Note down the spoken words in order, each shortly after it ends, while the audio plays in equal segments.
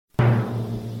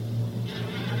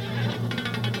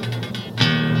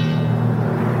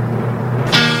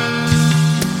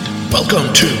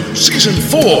Welcome to Season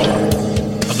 4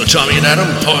 of the Tommy and Adam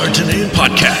Hard to Name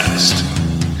podcast.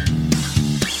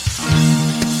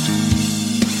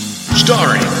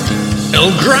 Starring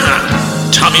El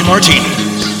Gran Tommy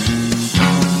Martinez.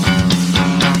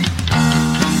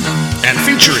 And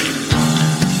featuring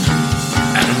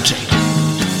Adam Tate.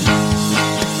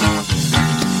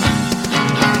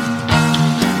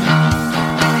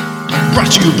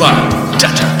 Brought to you by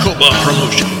Datacoba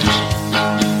Promotions.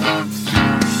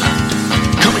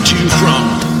 Coming to you from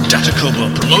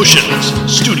Datacoba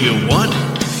Promotions, Studio One.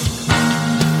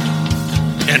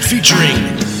 And featuring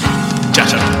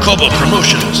Datacoba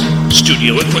Promotions,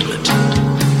 Studio Equipment.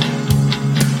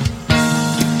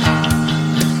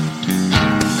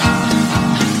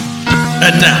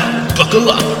 And now, buckle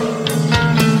up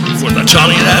for the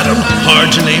Tommy and Adam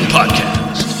Hard to Name podcast.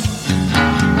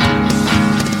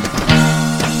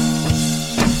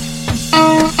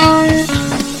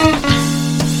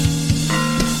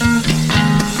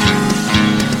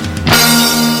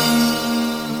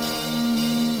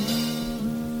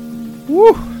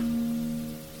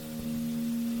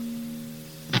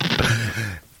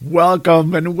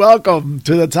 Welcome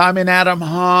to the Tommy and Adam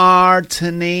Hard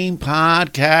to Name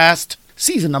podcast,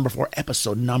 season number 4,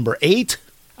 episode number 8.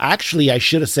 Actually, I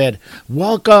should have said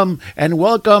welcome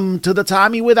to the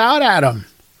Tommy without Adam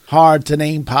Hard to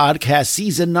Name podcast,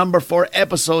 season number 4,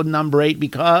 episode number 8,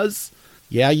 because,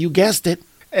 yeah, you guessed it,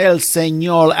 El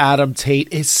Señor Adam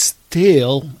Tate is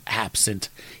still absent.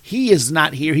 He is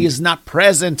not here. He is not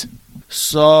present.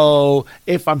 So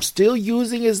if I'm still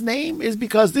using his name, is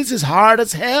because this is hard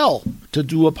as hell to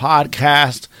do a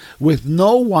podcast with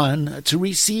no one to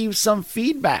receive some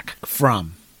feedback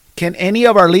from. Can any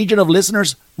of our legion of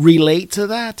listeners relate to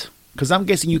that? Because I'm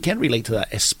guessing you can relate to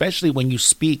that, especially when you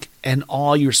speak and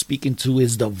all you're speaking to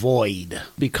is the void.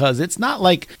 Because it's not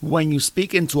like when you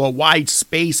speak into a wide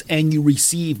space and you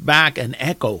receive back an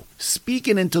echo.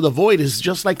 Speaking into the void is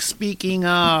just like speaking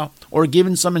or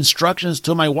giving some instructions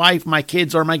to my wife, my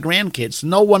kids, or my grandkids.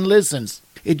 No one listens.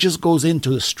 It just goes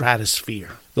into the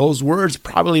stratosphere. Those words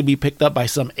probably be picked up by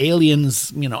some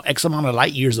aliens, X amount of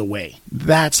light years away.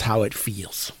 That's how it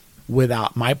feels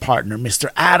without my partner, Mr.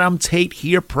 Adam Tate,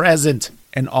 here present.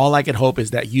 And all I can hope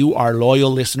is that you, our loyal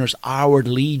listeners, our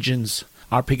legions,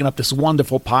 are picking up this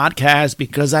wonderful podcast,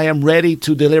 because I am ready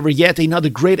to deliver yet another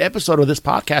great episode of this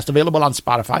podcast, available on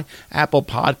Spotify, Apple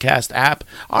Podcast app,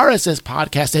 RSS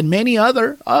Podcast, and many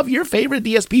other of your favorite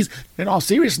DSPs. In all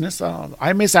seriousness,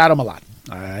 I miss Adam a lot.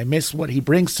 I miss what he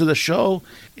brings to the show,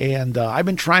 and I've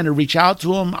been trying to reach out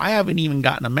to him. I haven't even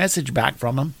gotten a message back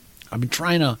from him. I've been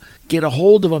trying to get a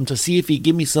hold of him to see if he'd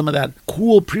give me some of that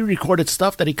cool pre-recorded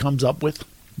stuff that he comes up with,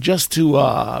 just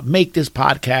to make this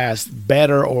podcast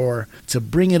better, or to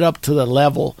bring it up to the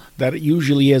level that it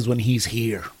usually is when he's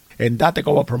here in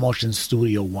Datacoba Promotions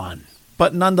Studio One.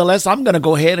 But nonetheless, I'm going to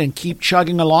go ahead and keep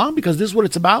chugging along, because this is what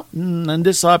it's about. In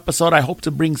this episode, I hope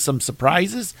to bring some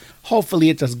surprises. Hopefully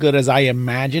it's as good as I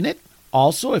imagine it.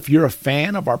 Also, if you're a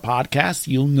fan of our podcast,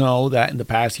 you'll know that in the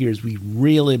past years, we've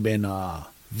really been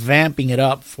vamping it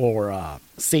up for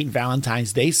St.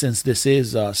 Valentine's Day, since this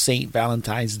is St.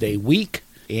 Valentine's Day week.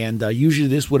 And usually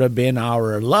this would have been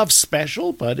our love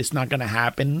special, but it's not going to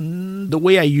happen the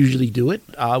way I usually do it.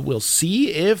 We'll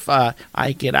see if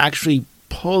I can actually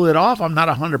pull it off. I'm not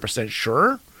 100%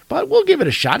 sure, but we'll give it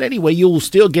a shot. Anyway, you'll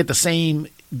still get the same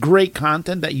great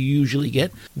content that you usually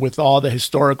get, with all the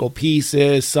historical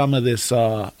pieces, some of this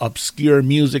obscure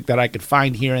music that I could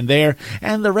find here and there,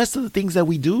 and the rest of the things that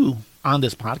we do on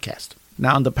this podcast.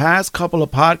 Now, in the past couple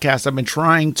of podcasts, I've been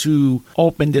trying to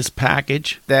open this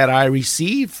package that I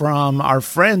received from our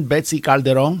friend Betsy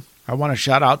Calderon. I want to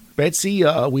shout out Betsy.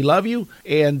 We love you.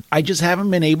 And I just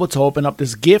haven't been able to open up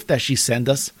this gift that she sent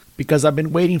us, because I've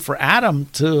been waiting for Adam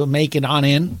to make it on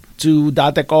in to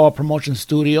Datacoba Promotion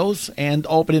Studios and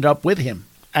open it up with him.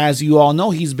 As you all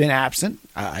know, he's been absent.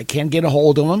 I can't get a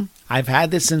hold of him. I've had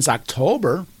this since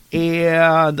October,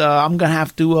 and I'm going to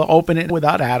have to open it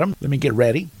without Adam. Let me get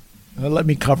ready. Let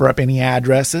me cover up any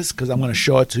addresses, because I'm going to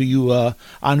show it to you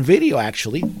on video,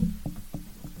 actually.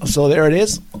 So there it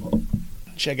is.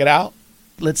 Check it out.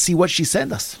 Let's see what she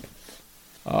sent us.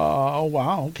 Oh,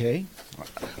 wow. Okay.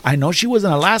 I know she was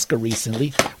in Alaska recently.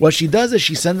 What she does is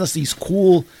she sends us these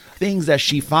cool things that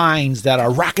she finds that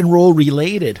are rock and roll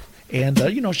related. And,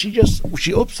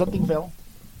 oops, something fell.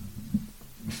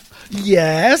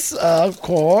 Yes, of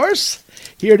course.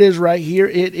 Here it is right here.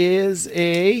 It is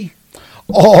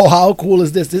oh, how cool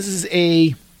is this? This is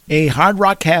a Hard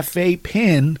Rock Cafe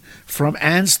pin from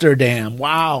Amsterdam.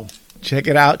 Wow. Check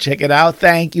it out.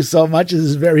 Thank you so much. This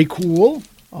is very cool.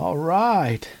 All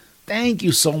right. Thank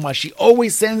you so much. She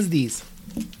always sends these.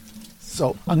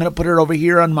 So I'm going to put it over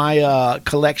here on my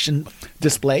collection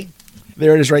display.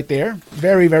 There it is right there.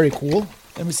 Very, very cool.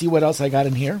 Let me see what else I got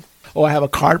in here. Oh, I have a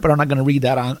card, but I'm not going to read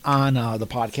that on the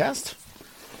podcast.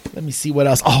 Let me see what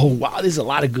else. Oh, wow, there's a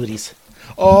lot of goodies.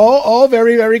 Oh,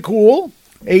 very, very cool.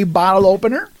 A bottle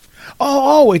opener.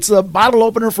 Oh, it's a bottle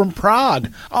opener from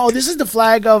Prague. Oh, this is the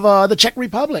flag of the Czech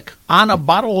Republic on a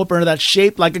bottle opener that's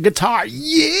shaped like a guitar.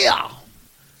 Yeah.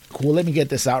 Cool. Let me get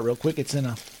this out real quick. It's in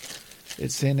a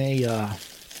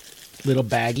little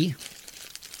baggie.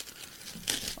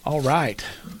 All right.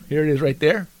 Here it is right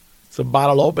there. It's a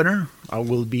bottle opener. I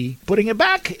will be putting it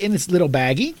back in its little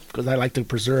baggie because I like to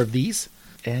preserve these.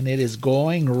 And it is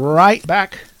going right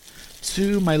back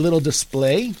to my little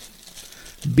display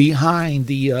behind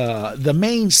the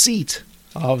main seat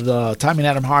of the Tommy and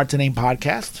Adam Hard to Name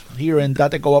podcast here in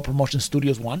Date Go Up Promotion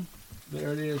Studios 1.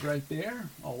 There it is right there.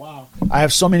 Oh, wow. I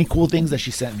have so many cool things that she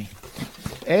sent me.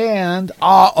 And,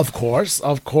 of course,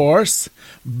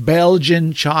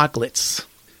 Belgian chocolates.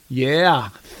 Yeah.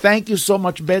 Thank you so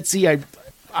much, Betsy.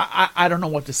 I don't know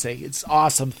what to say. It's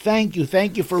awesome. Thank you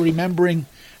for remembering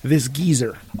this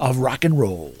geezer of rock and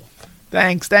roll.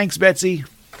 Thanks, Betsy.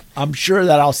 I'm sure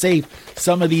that I'll save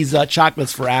some of these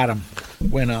chocolates for Adam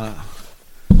when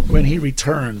he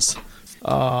returns.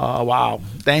 Wow.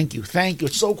 Thank you.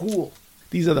 It's so cool.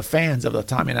 These are the fans of the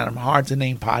Tommy and Adam Hard to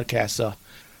Name podcast,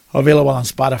 available on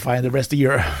Spotify and the rest of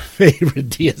your favorite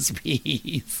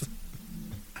DSPs.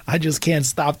 I just can't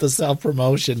stop the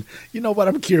self-promotion. You know what?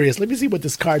 I'm curious. Let me see what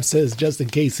this card says just in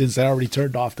case, since I already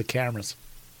turned off the cameras.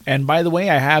 And by the way,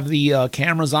 I have the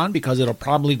cameras on because it'll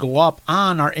probably go up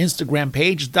on our Instagram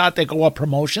page, Date Go Up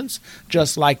Promotions,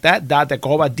 just like that, Date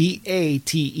Go Up,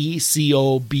 DATECOBA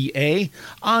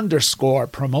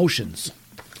 _promotions.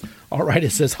 All right,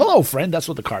 it says, hello, friend. That's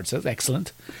what the card says.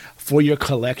 Excellent. For your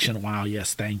collection. Wow,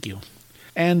 yes, thank you.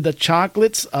 And the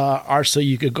chocolates are so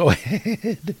you could go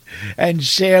ahead and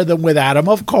share them with Adam.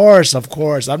 Of course.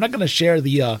 I'm not going to share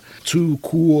the two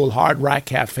cool Hard Rock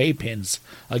Cafe pins.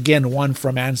 Again, one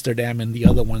from Amsterdam and the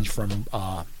other one's from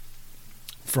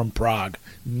Prague.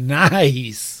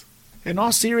 Nice. In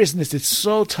all seriousness, it's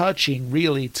so touching,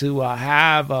 really, to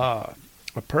have a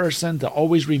person to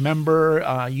always remember,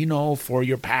 for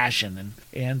your passion.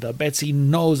 And Betsy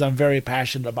knows I'm very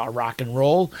passionate about rock and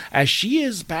roll, as she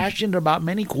is passionate about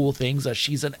many cool things.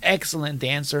 She's an excellent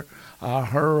dancer.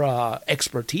 Her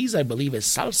expertise, I believe, is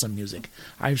salsa music.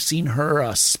 I've seen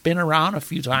her spin around a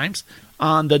few times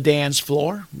on the dance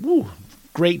floor. Woo,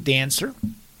 great dancer.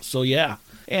 So, yeah.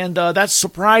 And that's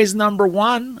surprise number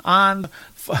one on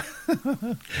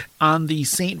the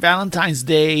St. Valentine's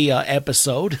Day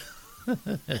episode.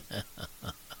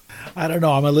 I don't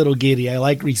know. I'm a little giddy. I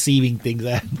like receiving things.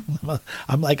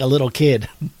 I'm like a little kid.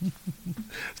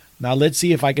 Now let's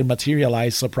see if I can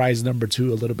materialize surprise number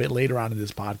 2 a little bit later on in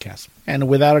this podcast. And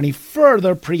without any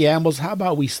further preambles, how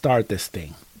about we start this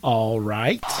thing? All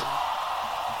right.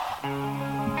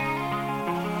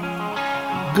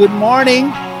 Good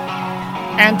morning.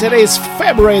 And today's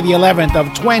February the 11th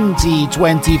of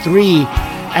 2023.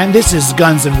 And this is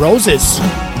Guns N' Roses.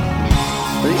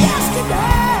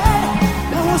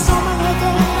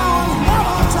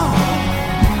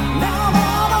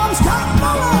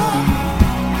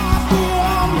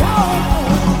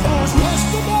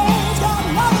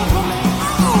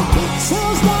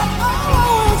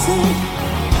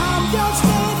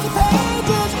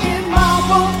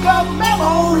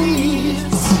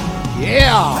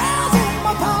 Yeah.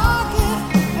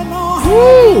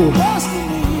 Woo.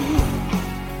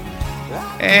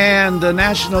 And the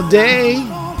National Day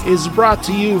is brought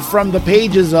to you from the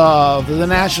pages of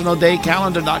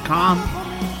thenationaldaycalendar.com.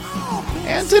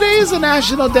 And today is the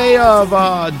National Day of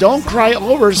Don't Cry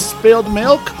Over Spilled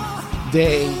Milk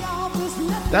Day.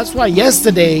 That's why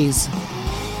yesterday's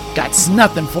got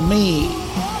nothing for me.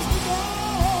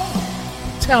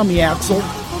 Tell me, Axel.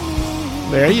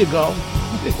 There you go.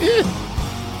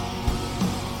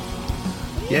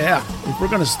 Yeah, if we're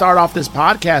going to start off this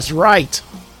podcast right,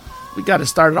 we got to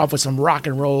start it off with some rock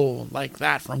and roll like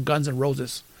that from Guns N'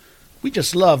 Roses. We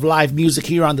just love live music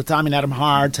here on the Tommy and Adam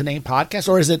Hard to Name podcast.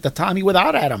 Or is it the Tommy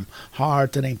without Adam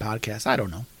Hard to Name podcast? I don't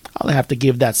know. I'll have to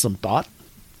give that some thought.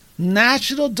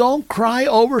 National Don't Cry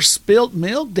Over Spilt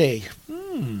Milk Day.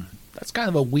 That's kind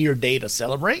of a weird day to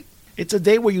celebrate. It's a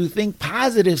day where you think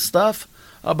positive stuff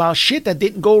about shit that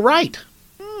didn't go right.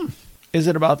 Is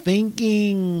it about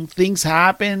thinking things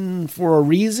happen for a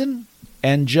reason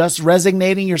and just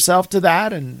resignating yourself to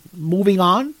that and moving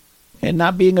on and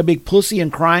not being a big pussy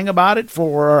and crying about it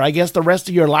for, I guess, the rest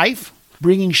of your life?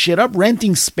 Bringing shit up,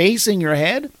 renting space in your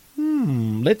head?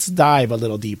 Let's dive a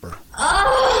little deeper.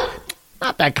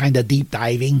 Not that kind of deep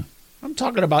diving. I'm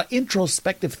talking about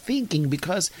introspective thinking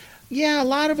because, yeah, a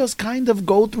lot of us kind of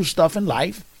go through stuff in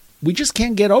life. We just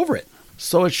can't get over it.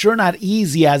 So it's sure not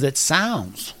easy as it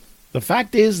sounds. The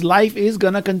fact is, life is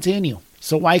going to continue.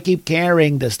 So why keep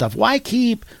carrying this stuff? Why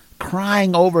keep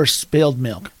crying over spilled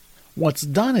milk? What's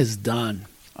done is done.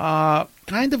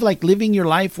 Kind of like living your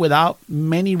life without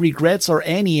many regrets, or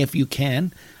any if you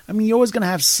can. I mean, you're always going to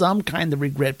have some kind of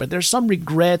regret, but there's some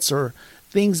regrets or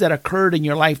things that occurred in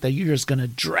your life that you're just going to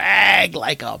drag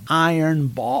like a iron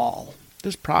ball.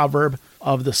 This proverb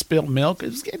of the spilled milk,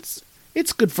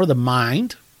 it's good for the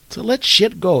mind to let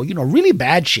shit go. You know, really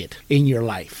bad shit in your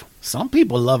life. Some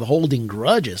people love holding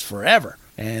grudges forever,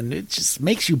 and it just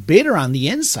makes you bitter on the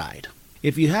inside.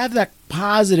 If you have that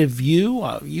positive view,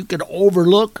 you could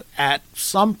overlook at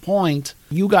some point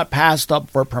you got passed up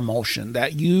for promotion,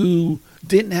 that you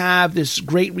didn't have this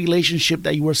great relationship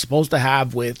that you were supposed to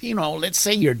have with, let's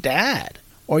say your dad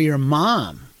or your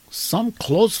mom, some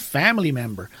close family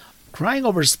member. Crying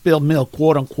over spilled milk,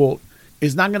 quote unquote,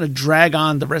 is not going to drag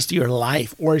on the rest of your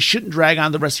life, or it shouldn't drag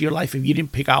on the rest of your life if you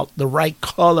didn't pick out the right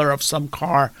color of some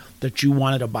car that you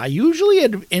wanted to buy. Usually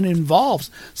it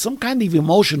involves some kind of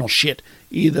emotional shit,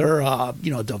 either,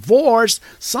 divorce,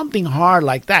 something hard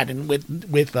like that. And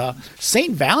with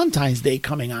St. Valentine's Day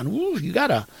coming on, you got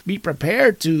to be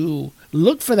prepared to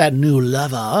look for that new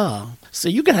lover so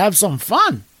you can have some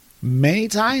fun. Many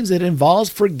times it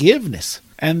involves forgiveness,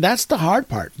 and that's the hard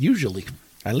part, usually,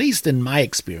 at least in my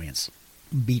experience.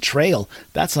 Betrayal,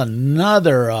 that's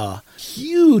another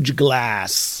huge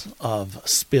glass of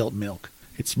spilled milk.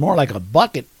 It's more like a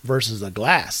bucket versus a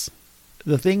glass.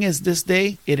 The thing is, this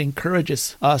day, it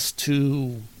encourages us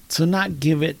to not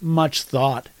give it much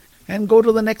thought and go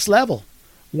to the next level.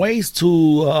 Ways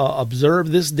to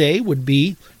observe this day would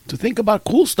be to think about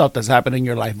cool stuff that's happened in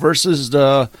your life versus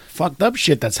the fucked up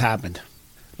shit that's happened.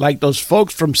 Like those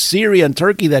folks from Syria and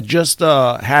Turkey that just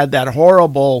had that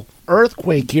horrible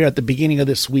earthquake here at the beginning of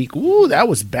this week. Ooh, that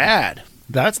was bad.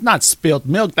 That's not spilled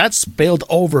milk. That's spilled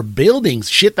over buildings,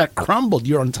 shit that crumbled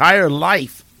your entire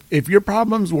life. If your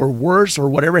problems were worse, or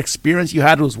whatever experience you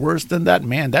had was worse than that,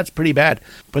 man, that's pretty bad.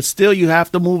 But still, you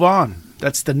have to move on.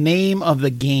 That's the name of the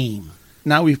game.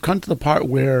 Now we've come to the part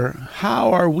where,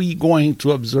 how are we going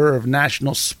to observe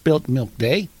National Spilt Milk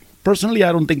Day? Personally,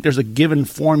 I don't think there's a given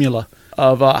formula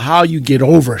of how you get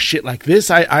over shit like this.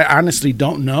 I honestly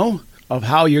don't know of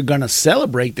how you're going to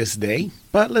celebrate this day.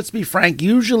 But let's be frank,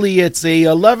 usually it's a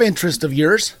love interest of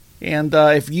yours. And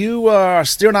if you are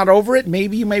still not over it,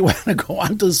 maybe you may want to go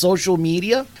onto social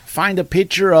media, find a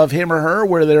picture of him or her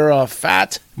where they're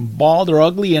fat, bald, or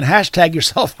ugly, and hashtag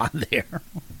yourself on there.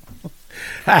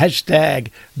 Hashtag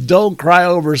don't cry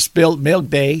over spilt milk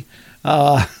day.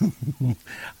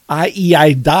 I.e.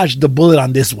 I dodged the bullet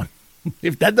on this one.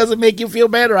 If that doesn't make you feel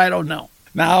better, I don't know.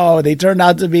 Now, they turned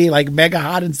out to be like mega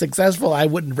hot and successful. I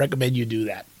wouldn't recommend you do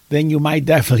that. Then you might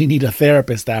definitely need a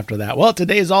therapist after that. Well,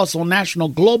 today is also National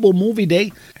Global Movie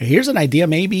Day. Here's an idea.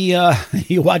 Maybe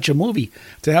you watch a movie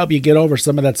to help you get over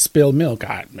some of that spilled milk.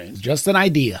 It's just an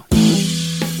idea.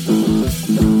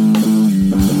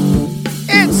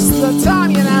 It's the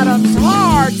Tommy and Adam's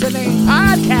Hard to Name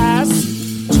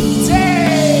podcast.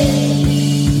 Today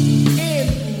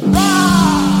in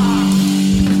rock.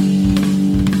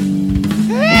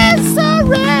 It's a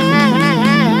rain.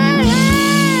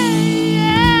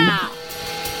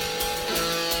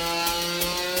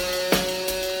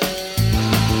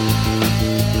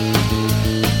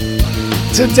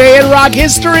 Today in rock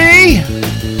history,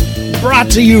 brought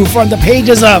to you from the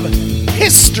pages of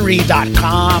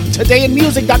History.com,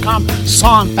 todayinmusic.com,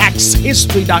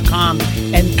 songfactshistory.com,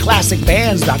 and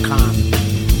classicbands.com.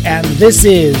 And this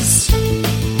is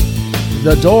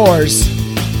The Doors,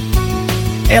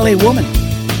 LA Woman.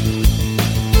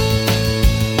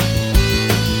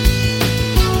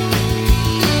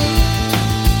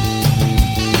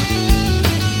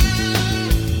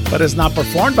 But it's not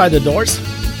performed by The Doors.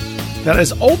 That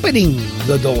is opening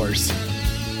The Doors.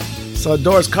 So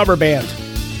Doors cover band.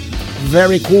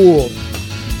 Very cool.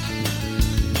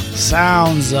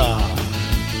 Sounds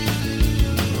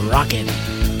rockin'.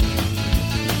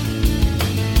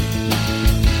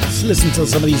 Let's listen to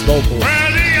some of these vocals.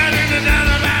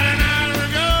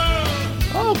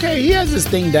 Okay, he has this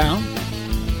thing down.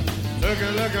 Look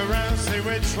around, see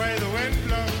which way the wind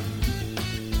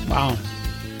blows. Wow.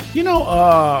 You know,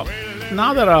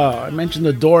 now that I mentioned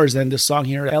The Doors and this song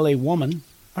here, LA Woman,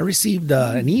 I received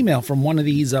an email from one of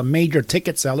these major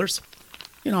ticket sellers.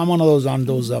 You know, I'm one of those on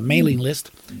those mailing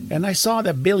lists. And I saw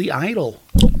that Billy Idol,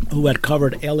 who had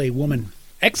covered LA Woman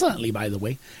excellently, by the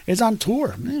way, is on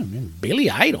tour. Man, Billy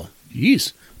Idol.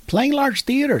 Jeez. Playing large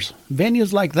theaters,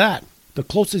 venues like that. The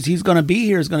closest he's going to be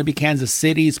here is going to be Kansas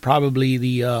City. It's probably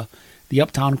the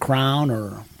Uptown Crown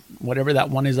or whatever that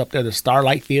one is up there, the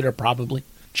Starlight Theater probably.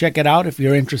 Check it out if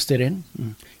you're interested in.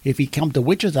 If he come to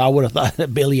Wichita, I would have thought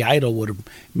that Billy Idol would have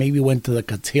maybe went to the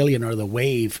Cotillion or the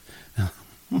Wave.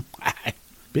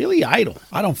 Billy Idol.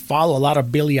 I don't follow a lot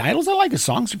of Billy Idols. I like his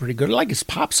songs. They're pretty good. I like his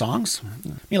pop songs. I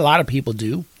mean, a lot of people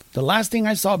do. The last thing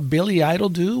I saw Billy Idol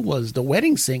do was The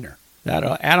Wedding Singer, that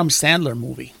Adam Sandler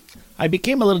movie. I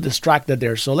became a little distracted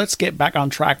there, so let's get back on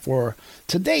track for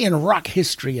today in rock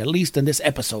history, at least in this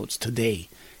episode's Today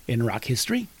in Rock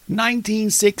History.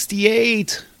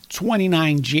 1968,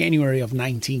 29 January of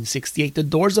 1968, the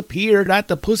Doors appeared at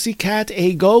the Pussycat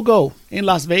A-Go-Go in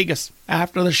Las Vegas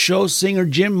after the show's singer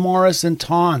Jim Morrison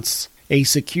taunts a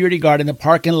security guard in the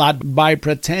parking lot by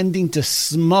pretending to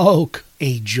smoke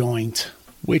a joint,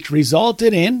 which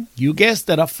resulted in, you guessed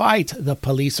it, a fight. The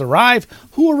police arrive,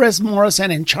 who arrest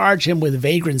Morrison and charge him with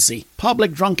vagrancy,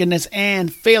 public drunkenness,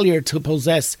 and failure to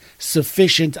possess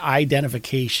sufficient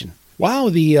identification. Wow,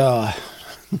 the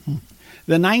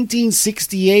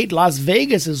 1968 Las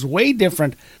Vegas is way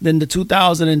different than the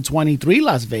 2023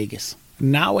 Las Vegas.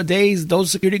 Nowadays, those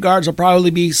security guards will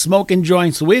probably be smoking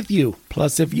joints with you.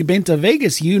 Plus, if you've been to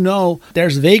Vegas, you know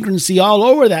there's vagrancy all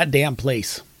over that damn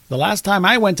place. The last time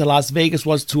I went to Las Vegas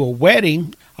was to a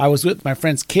wedding. I was with my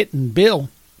friends Kit and Bill.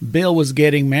 Bill was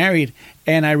getting married,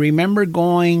 and I remember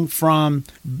going from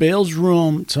Bill's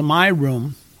room to my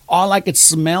room. All I could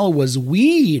smell was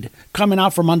weed coming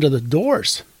out from under the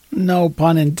doors. No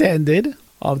pun intended,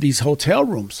 of these hotel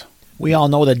rooms. We all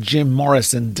know that Jim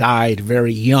Morrison died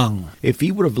very young. If he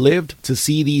would have lived to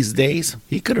see these days,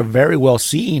 he could have very well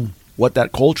seen what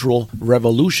that cultural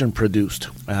revolution produced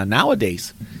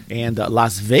nowadays. And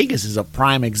Las Vegas is a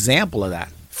prime example of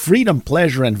that. Freedom,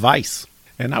 pleasure, and vice.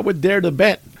 And I would dare to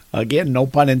bet, again, no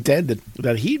pun intended,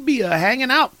 that he'd be hanging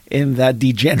out in that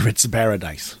degenerate's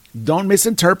paradise. Don't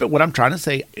misinterpret what I'm trying to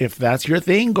say. If that's your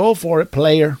thing, go for it,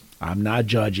 player. I'm not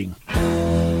judging.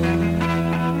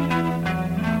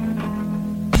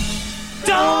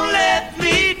 Don't let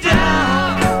me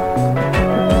down.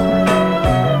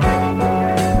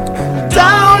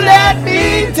 Don't let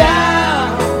me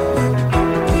down.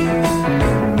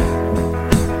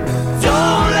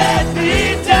 Don't let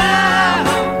me down.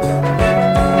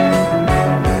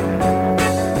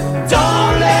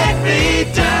 Don't let me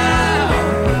down.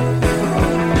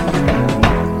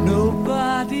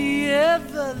 Nobody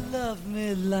ever loved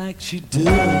me like she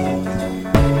does.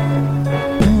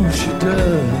 Ooh, she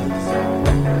does.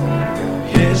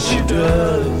 Yes, she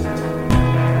does.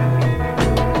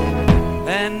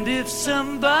 And if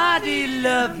somebody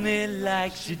loved me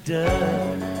like she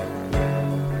does.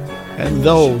 And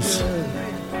those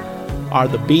are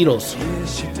the Beatles.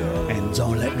 Yes, she does. And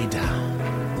Don't Let Me Down.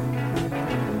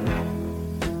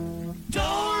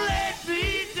 Don't let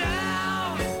me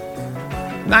down.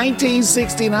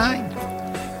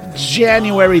 1969,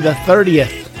 January the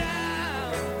 30th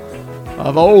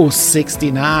of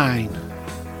 69.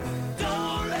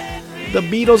 The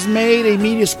Beatles made a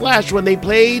media splash when they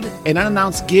played an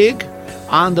unannounced gig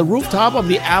on the rooftop of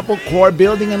the Apple Corps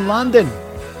building in London.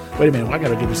 Wait a minute, I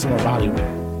gotta give you some more volume.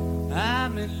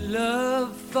 I'm in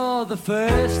love for the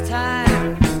first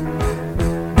time.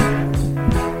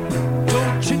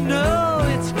 Don't you know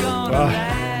it's gonna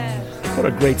last? What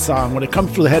a great song. When it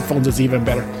comes through the headphones, it's even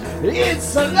better.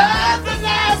 It's a love that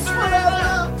lasts forever.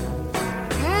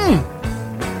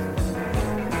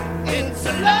 It's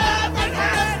a love that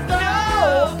has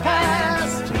no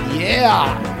past.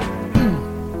 Yeah.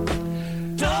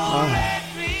 Don't let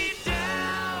me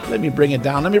down. Let me bring it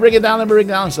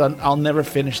down. So I'll never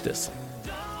finish this.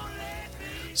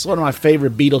 It's one of my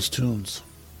favorite Beatles tunes.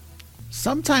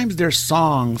 Sometimes there's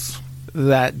songs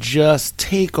that just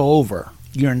take over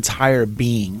your entire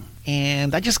being.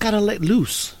 And I just gotta let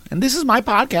loose. And this is my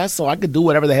podcast, so I could do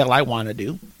whatever the hell I want to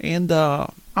do. And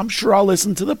I'm sure I'll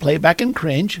listen to the playback and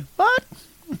cringe. But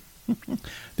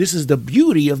this is the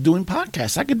beauty of doing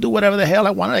podcasts. I could do whatever the hell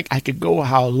I want. I could go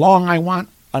how long I want.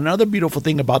 Another beautiful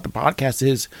thing about the podcast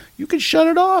is you can shut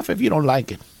it off if you don't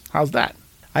like it. How's that?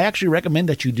 I actually recommend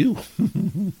that you do.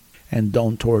 And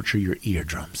don't torture your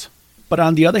eardrums. But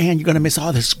on the other hand, you're going to miss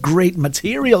all this great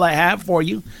material I have for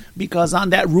you, because on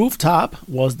that rooftop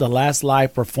was the last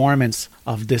live performance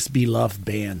of this beloved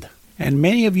band. And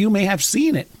many of you may have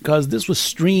seen it, because this was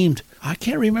streamed. I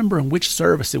can't remember in which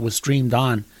service it was streamed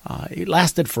on. It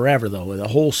lasted forever, though. The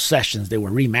whole sessions, they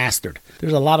were remastered.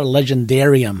 There's a lot of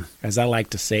legendarium, as I like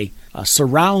to say,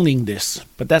 surrounding this.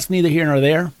 But that's neither here nor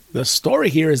there. The story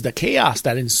here is the chaos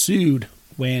that ensued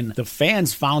when the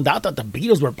fans found out that the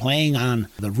Beatles were playing on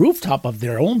the rooftop of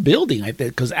their own building, I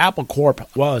think, because Apple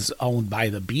Corp was owned by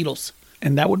the Beatles.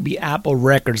 And that would be Apple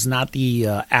Records, not the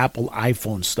Apple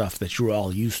iPhone stuff that you're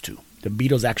all used to. The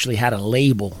Beatles actually had a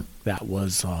label that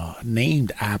was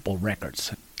named Apple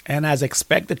Records. And as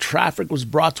expected, traffic was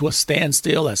brought to a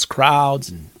standstill as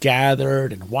crowds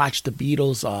gathered and watched the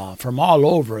Beatles from all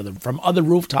over, from other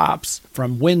rooftops,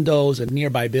 from windows and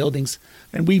nearby buildings.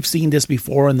 And we've seen this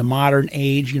before in the modern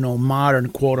age, modern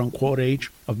quote-unquote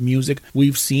age of music.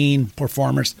 We've seen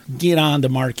performers get on the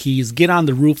marquees, get on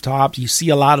the rooftops. You see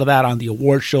a lot of that on the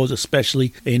award shows,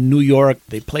 especially in New York.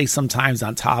 They play sometimes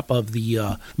on top of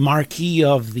the marquee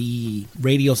of the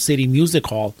Radio City Music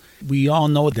Hall. We all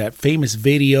know that famous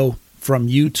video from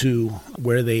U2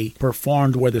 where they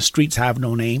performed Where the Streets Have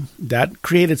No Name. That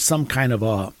created some kind of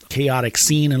a chaotic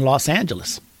scene in Los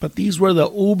Angeles. But these were the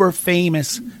uber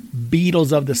famous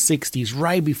Beatles of the 60s,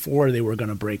 right before they were going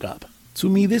to break up. To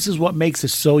me, this is what makes it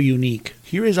so unique.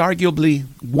 Here is arguably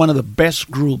one of the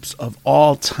best groups of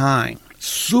all time.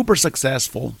 Super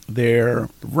successful. They're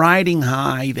riding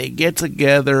high. They get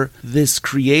together. This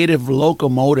creative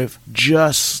locomotive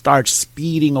just starts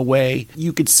speeding away.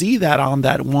 You could see that on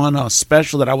that one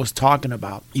special that I was talking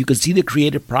about. You could see the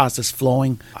creative process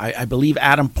flowing. I believe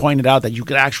Adam pointed out that you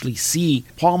could actually see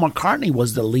Paul McCartney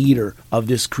was the leader of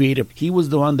this creative. He was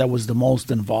the one that was the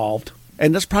most involved.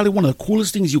 And that's probably one of the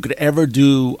coolest things you could ever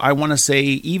do, I want to say,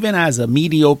 even as a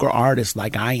mediocre artist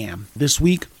like I am. This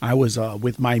week, I was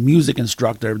with my music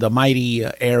instructor, the mighty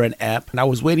Aaron Epp, and I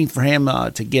was waiting for him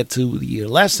to get to the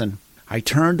lesson. I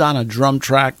turned on a drum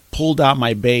track, pulled out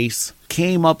my bass,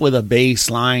 came up with a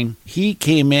bass line. He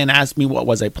came in, asked me what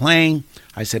was I playing.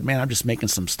 I said, man, I'm just making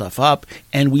some stuff up.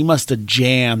 And we must have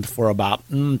jammed for about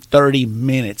 30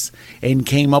 minutes and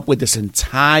came up with this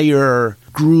entire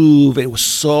groove. It was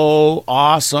so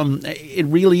awesome. It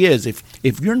really is.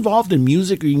 If you're involved in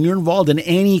music or you're involved in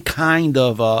any kind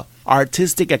of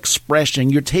artistic expression,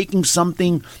 you're taking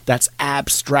something that's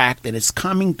abstract and it's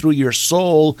coming through your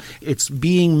soul. It's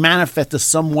being manifested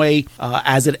some way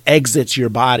as it exits your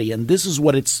body. And this is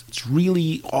what it's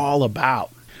really all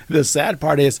about. The sad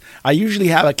part is I usually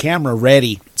have a camera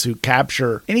ready to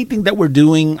capture anything that we're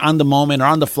doing on the moment or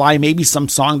on the fly, maybe some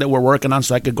song that we're working on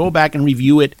so I could go back and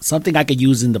review it, something I could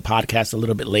use in the podcast a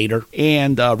little bit later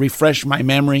and refresh my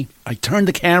memory. I turned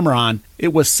the camera on.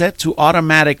 It was set to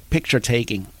automatic picture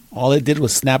taking. All it did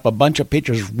was snap a bunch of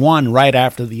pictures, one right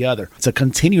after the other. It's a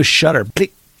continuous shutter.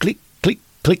 Click, click, click,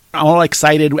 click. I'm all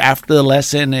excited after the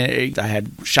lesson. I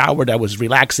had showered. I was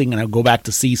relaxing, and I go back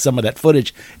to see some of that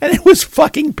footage, and it was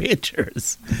fucking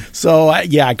pictures. So,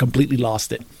 I completely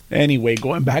lost it. Anyway,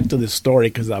 going back to this story,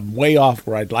 because I'm way off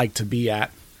where I'd like to be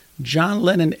at. John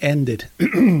Lennon ended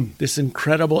this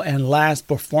incredible and last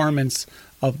performance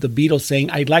of the Beatles saying,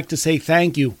 I'd like to say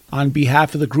thank you on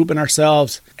behalf of the group and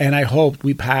ourselves, and I hope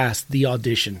we passed the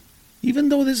audition. Even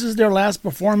though this is their last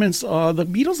performance, the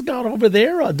Beatles got over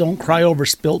their Don't Cry Over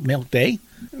Spilt Milk Day.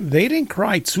 They didn't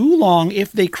cry too long,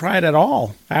 if they cried at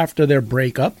all, after their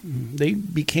breakup. They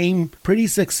became pretty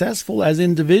successful as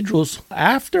individuals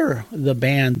after the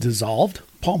band dissolved.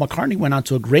 Paul McCartney went on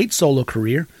to a great solo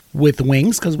career with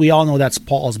Wings, because we all know that's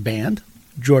Paul's band.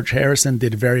 George Harrison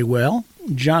did very well.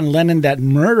 John Lennon, that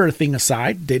murder thing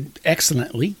aside, did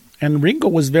excellently. And Ringo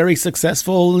was very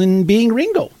successful in being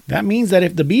Ringo. That means that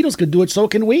if the Beatles could do it, so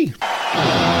can we.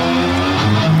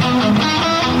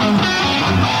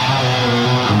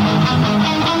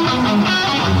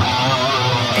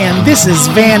 And this is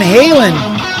Van Halen.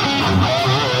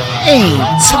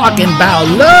 Ain't talking about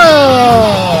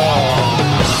love.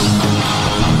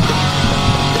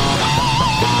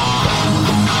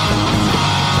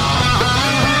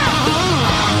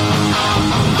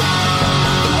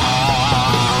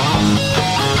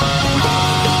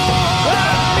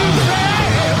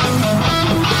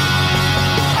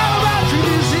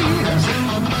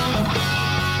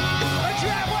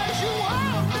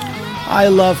 I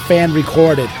love fan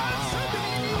recorded.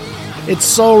 It's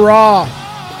so raw.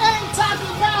 Ain't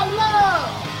talking about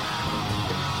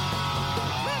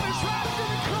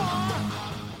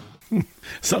love.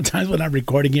 Sometimes when I'm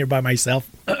recording here by myself,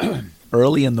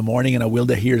 early in the morning, and I will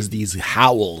hear these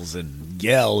howls and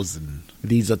yells and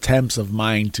these attempts of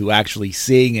mine to actually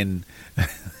sing, and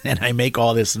I make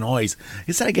all this noise.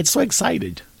 It's that I get so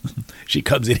excited. She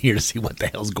comes in here to see what the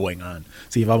hell's going on,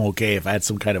 see if I'm okay, if I had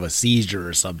some kind of a seizure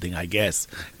or something, I guess.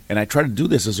 And I try to do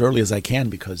this as early as I can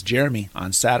because Jeremy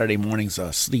on Saturday mornings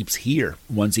sleeps here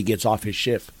once he gets off his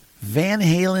shift. Van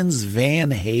Halen's Van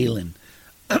Halen.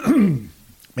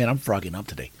 Man, I'm frogging up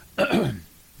today.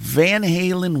 Van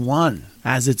Halen 1,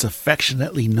 as it's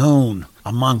affectionately known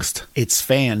amongst its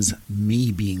fans,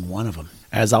 me being one of them.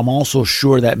 As I'm also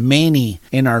sure that many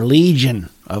in our legion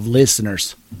of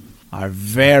listeners are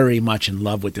very much in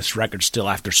love with this record still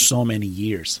after so many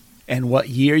years. And what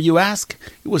year, you ask?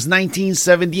 It was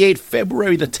 1978,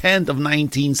 February the 10th of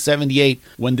 1978,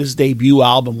 when this debut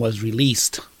album was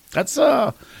released. That's,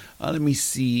 let me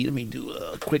see, let me do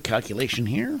a quick calculation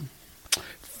here.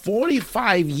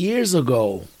 45 years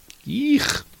ago.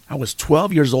 Yeesh. I was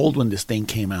 12 years old when this thing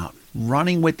came out.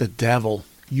 Running with the Devil.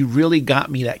 You Really Got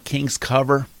Me, that King's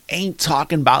cover. Ain't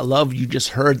Talking About Love, you just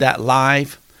heard that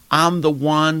live. I'm the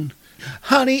One.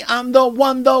 Honey, I'm the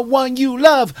one you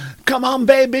love. Come on,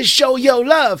 baby, show your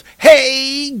love.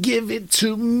 Hey, give it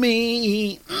to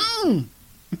me.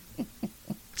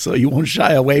 So you won't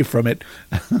shy away from it.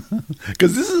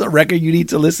 Because this is a record you need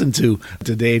to listen to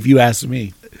today, if you ask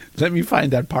me. Let me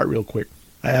find that part real quick.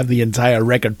 I have the entire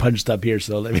record punched up here,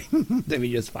 so let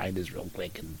me just find this real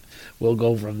quick, and we'll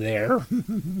go from there.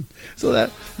 So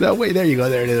that way, there you go.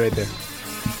 There it is right there.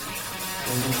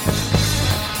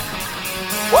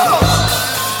 Whoa!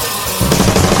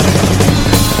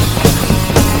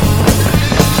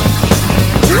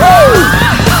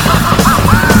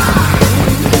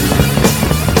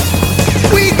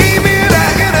 We came in to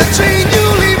entertain you,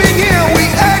 leaving here we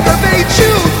aggravate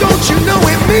you. Don't you know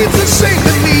it means the same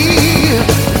to me?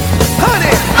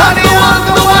 Honey, honey,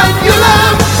 I'm the one you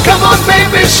love. Come on,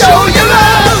 baby, show your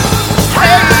love.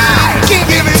 Hey, can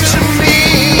give it to me.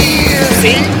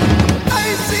 See?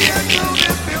 I see a glow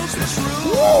that fills this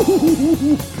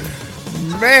room.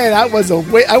 Man,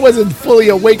 I wasn't fully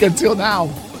awake until now.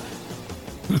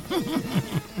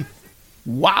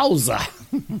 Wowza.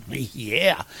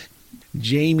 Yeah.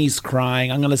 Jamie's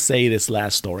crying. I'm going to say this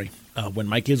last story. When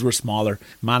my kids were smaller,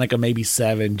 Monica maybe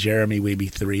 7, Jeremy maybe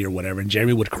 3 or whatever, and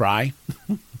Jeremy would cry.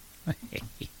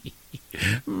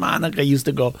 Monica used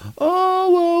to go, oh,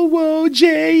 whoa, whoa,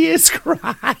 Jay is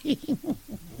crying.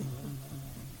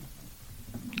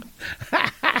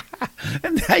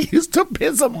 And that used to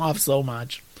piss him off so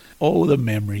much. Oh, the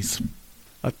memories.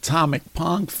 Atomic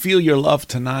Punk, Feel Your Love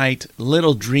Tonight,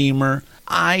 Little Dreamer,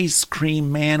 Ice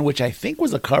Cream Man, which I think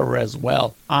was a cover as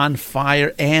well, On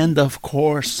Fire, and of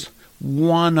course,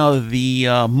 one of the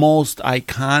most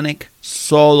iconic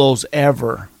solos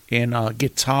ever in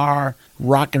guitar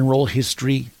rock and roll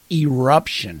history,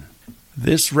 Eruption.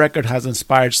 This record has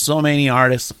inspired so many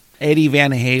artists: Eddie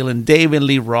Van Halen, David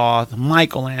Lee Roth,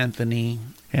 Michael Anthony,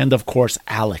 and of course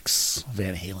Alex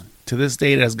Van Halen. To this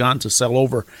day, it has gone to sell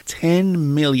over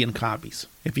 10 million copies.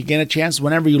 If you get a chance,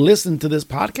 whenever you listen to this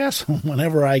podcast,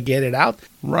 whenever I get it out,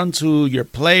 run to your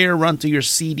player, run to your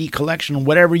CD collection,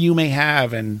 whatever you may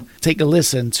have, and take a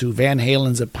listen to Van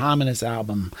Halen's eponymous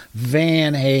album,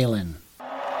 Van Halen.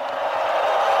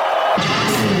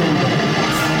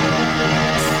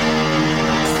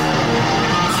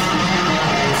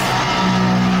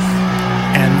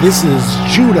 And this is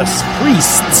Judas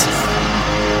Priest,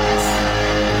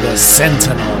 The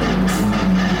Sentinel.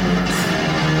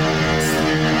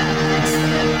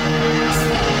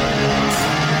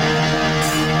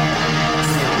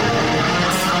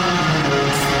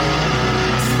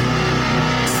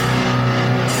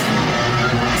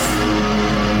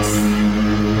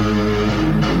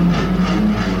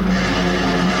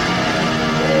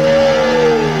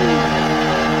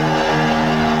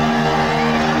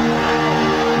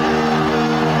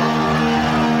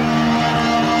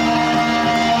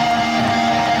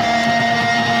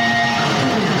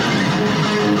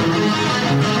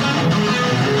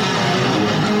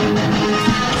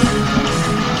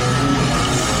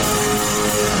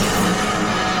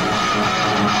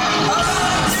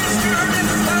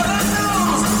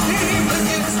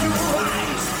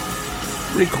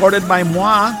 Recorded by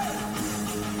moi,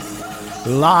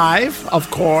 live,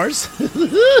 of course.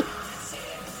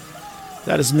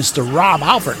 That is Mr. Rob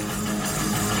Halford.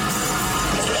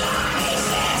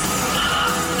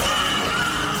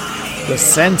 The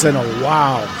Sentinel,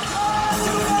 wow.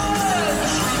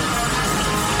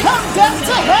 Come down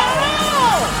to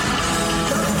hell!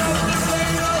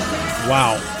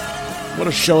 Wow, what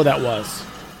a show that was.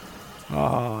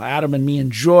 Adam and me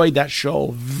enjoyed that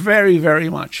show very, very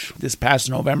much this past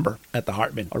November at the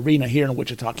Hartman Arena here in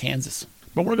Wichita, Kansas.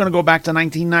 But we're going to go back to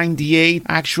 1998,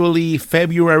 actually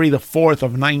February the 4th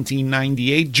of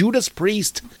 1998. Judas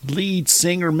Priest lead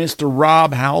singer Mr.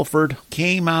 Rob Halford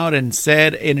came out and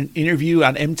said in an interview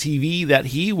on MTV that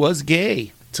he was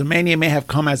gay. To many, it may have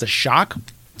come as a shock.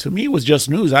 To me, it was just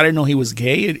news. I didn't know he was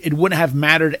gay. It wouldn't have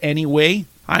mattered anyway.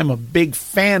 I'm a big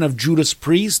fan of Judas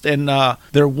Priest and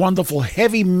their wonderful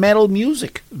heavy metal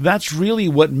music. That's really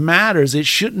what matters. It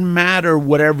shouldn't matter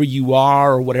whatever you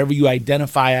are or whatever you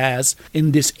identify as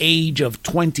in this age of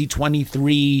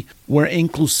 2023 where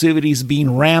inclusivity is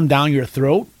being rammed down your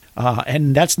throat.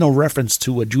 And that's no reference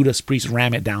to a Judas Priest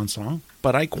Ram It Down song.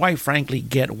 But I quite frankly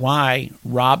get why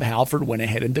Rob Halford went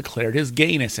ahead and declared his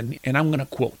gayness. And I'm going to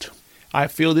quote, "I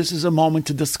feel this is a moment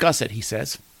to discuss it," he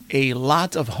says. "A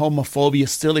lot of homophobia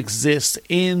still exists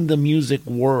in the music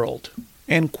world."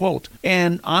 End quote.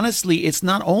 And honestly, it's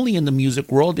not only in the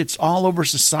music world, it's all over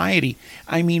society.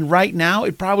 I mean, right now,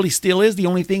 it probably still is. The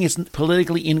only thing is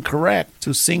politically incorrect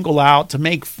to single out, to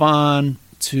make fun,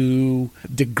 to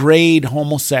degrade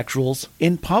homosexuals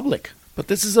in public. But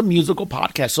this is a musical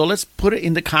podcast, so let's put it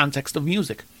in the context of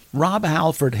music. Rob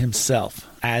Halford himself,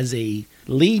 as a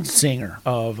lead singer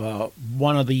of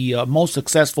one of the most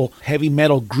successful heavy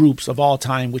metal groups of all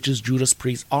time, which is Judas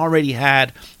Priest, already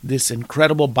had this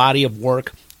incredible body of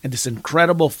work and this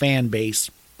incredible fan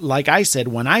base. Like I said,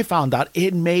 when I found out,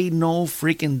 it made no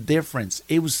freaking difference.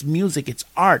 It was music. It's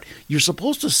art. You're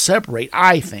supposed to separate,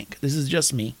 I think. This is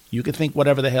just me. You can think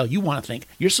whatever the hell you want to think.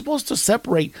 You're supposed to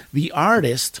separate the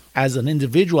artist as an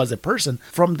individual, as a person,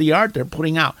 from the art they're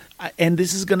putting out. And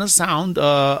this is going to sound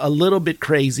a little bit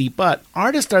crazy, but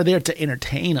artists are there to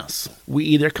entertain us. We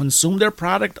either consume their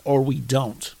product or we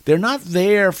don't. They're not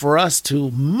there for us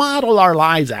to model our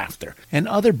lives after and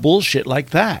other bullshit like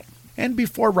that. And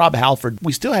before Rob Halford,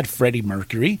 we still had Freddie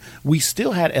Mercury. We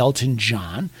still had Elton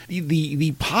John.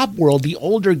 The pop world, the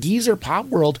older geezer pop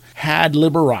world, had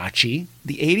Liberace.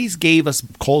 The 80s gave us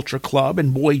Culture Club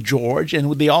and Boy George,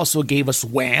 and they also gave us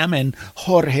Wham and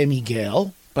Jorge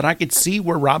Miguel. But I could see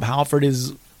where Rob Halford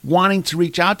is wanting to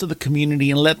reach out to the community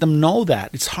and let them know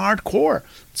that it's hardcore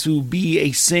to be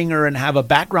a singer and have a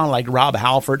background like Rob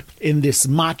Halford in this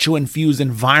macho-infused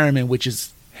environment, which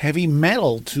is heavy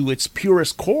metal to its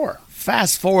purest core.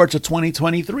 Fast forward to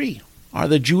 2023. Are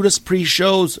the Judas Priest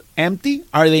shows empty?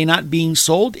 Are they not being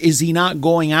sold? Is he not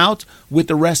going out with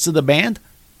the rest of the band?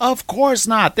 Of course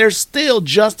not. They're still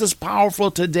just as powerful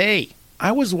today.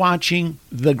 I was watching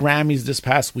the Grammys this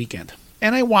past weekend,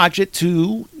 and I watch it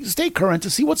to stay current, to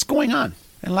see what's going on.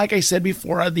 And like I said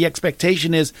before, the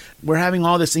expectation is we're having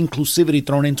all this inclusivity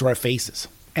thrown into our faces.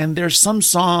 And there's some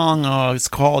song, it's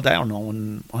called, I don't know,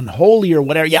 Unholy or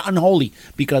whatever. Yeah, Unholy,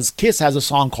 because Kiss has a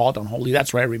song called Unholy.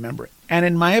 That's where I remember it. And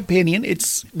in my opinion,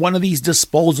 it's one of these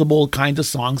disposable kind of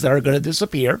songs that are going to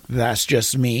disappear. That's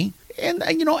just me. And,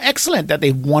 excellent that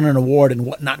they've won an award and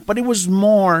whatnot. But it was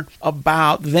more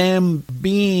about them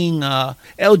being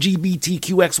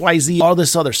LGBTQXYZ, all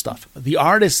this other stuff. The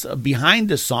artist behind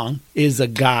this song is a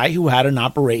guy who had an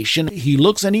operation. He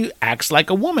looks and he acts like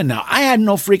a woman now. I had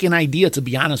no freaking idea, to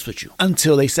be honest with you,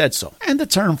 until they said so. And the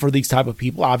term for these type of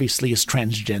people, obviously, is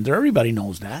transgender. Everybody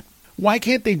knows that. Why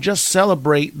can't they just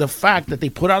celebrate the fact that they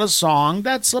put out a song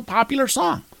that's a popular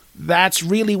song? That's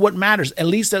really what matters. At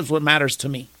least that's what matters to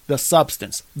me. The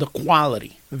substance, the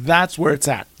quality. That's where it's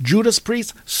at. Judas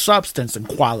Priest, substance and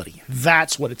quality.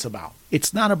 That's what it's about.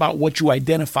 It's not about what you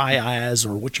identify as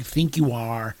or what you think you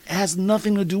are. It has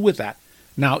nothing to do with that.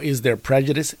 Now, is there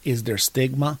prejudice? Is there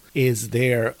stigma? Is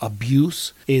there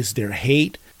abuse? Is there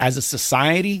hate as a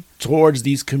society towards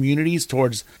these communities,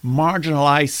 towards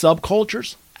marginalized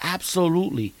subcultures?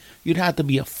 Absolutely. You'd have to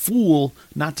be a fool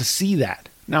not to see that.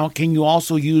 Now, can you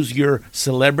also use your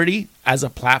celebrity as a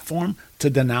platform to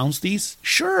denounce these?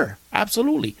 Sure,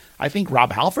 absolutely. I think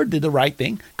Rob Halford did the right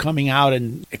thing, coming out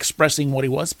and expressing what he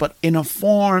was, but in a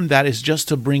form that is just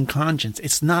to bring conscience.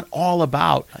 It's not all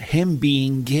about him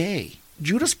being gay.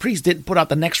 Judas Priest didn't put out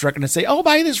the next record and say, oh,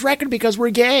 buy this record because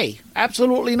we're gay.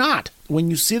 Absolutely not.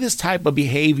 When you see this type of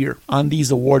behavior on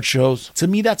these award shows, to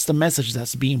me, that's the message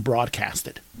that's being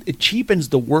broadcasted. It cheapens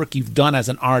the work you've done as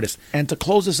an artist. And to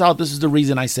close this out, this is the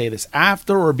reason I say this.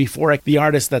 After or before the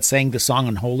artist that sang the song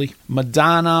Unholy,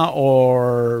 Madonna,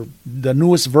 or the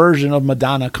newest version of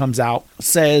Madonna, comes out,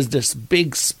 says this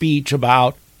big speech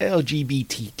about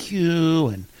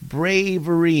LGBTQ and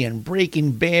bravery and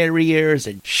breaking barriers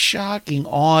and shocking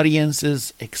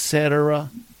audiences, etc.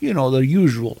 You know, the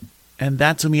usual. And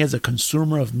that, to me, as a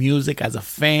consumer of music, as a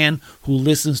fan who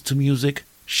listens to music,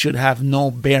 should have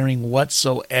no bearing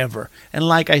whatsoever. And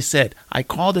like I said, I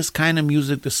call this kind of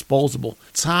music disposable.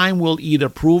 Time will either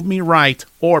prove me right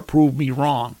or prove me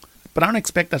wrong. But I don't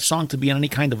expect that song to be on any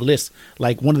kind of list,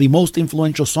 like one of the most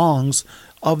influential songs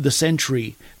of the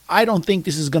century. I don't think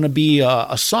this is going to be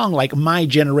a song like My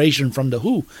Generation from The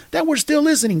Who that we're still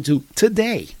listening to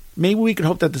today. Maybe we could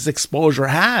hope that this exposure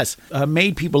has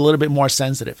made people a little bit more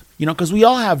sensitive, because we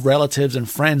all have relatives and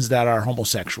friends that are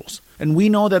homosexuals. And we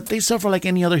know that they suffer like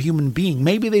any other human being.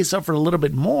 Maybe they suffer a little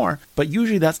bit more, but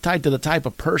usually that's tied to the type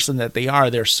of person that they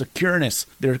are, their secureness,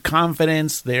 their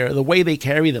confidence, the way they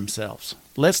carry themselves.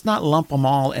 Let's not lump them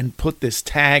all and put this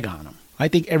tag on them. I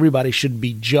think everybody should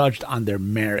be judged on their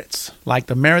merits, like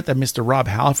the merit that Mr. Rob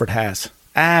Halford has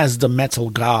as the metal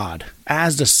god,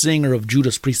 as the singer of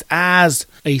Judas Priest, as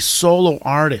a solo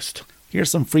artist.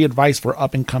 Here's some free advice for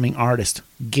up-and-coming artists.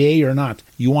 Gay or not,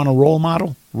 you want a role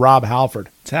model? Rob Halford.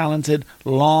 Talented,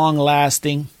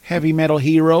 long-lasting, heavy metal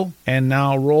hero, and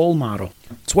now role model.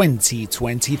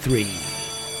 2023.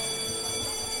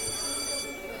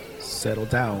 Settle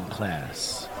down,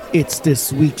 class. It's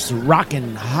this week's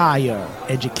Rockin' Higher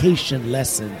education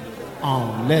lesson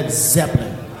on Led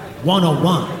Zeppelin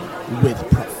 101 with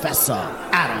Professor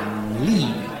Adam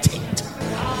Lee Tate.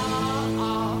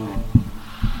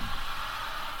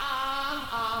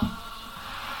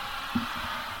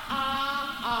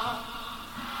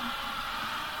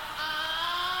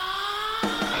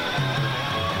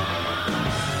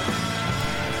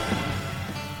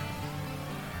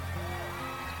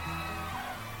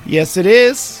 Yes, it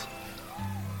is.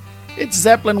 It's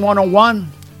Zeppelin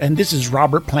 101, and this is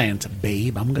Robert Plant.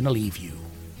 Babe, I'm gonna leave you.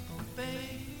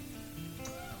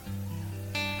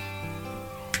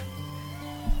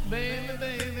 Baby,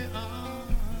 baby,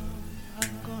 I'm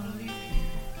gonna leave you.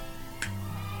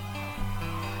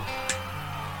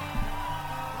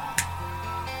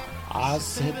 I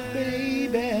said,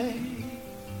 baby,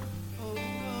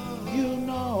 you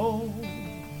know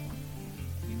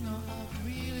I'm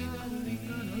really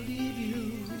gonna leave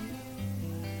you.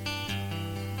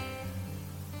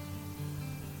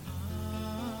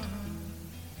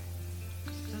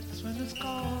 That's when it's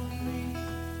calling me.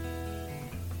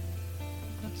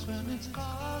 That's when it's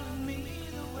calling me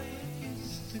the way it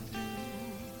used to do.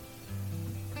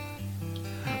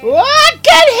 I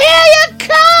can hear you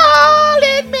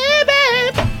calling me,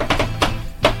 babe.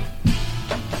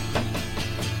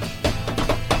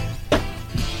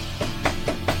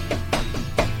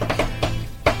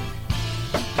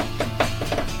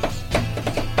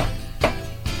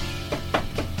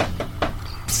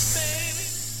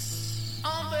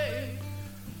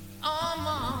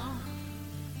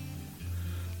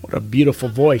 What a beautiful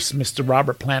voice Mr.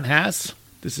 Robert Plant has.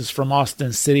 This is from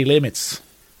Austin City Limits.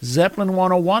 Zeppelin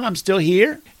 101, I'm still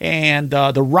here. And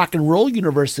the Rock and Roll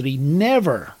University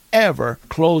never, ever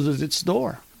closes its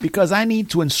door. Because I need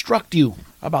to instruct you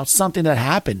about something that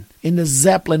happened in the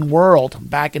Zeppelin world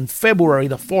back in February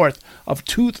the 4th of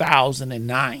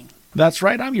 2009. That's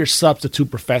right, I'm your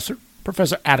substitute professor.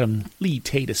 Professor Adam Lee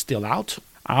Tate is still out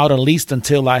at least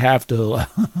until I have to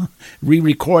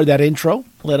re-record that intro.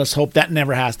 Let us hope that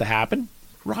never has to happen.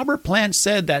 Robert Plant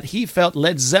said that he felt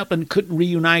Led Zeppelin couldn't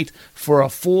reunite for a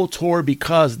full tour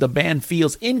because the band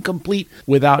feels incomplete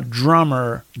without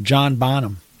drummer John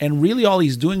Bonham. And really all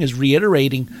he's doing is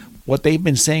reiterating what they've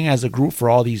been saying as a group for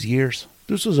all these years.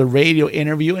 This was a radio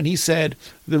interview, and he said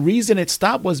the reason it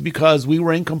stopped was because we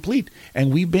were incomplete,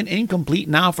 and we've been incomplete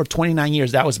now for 29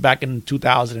 years. That was back in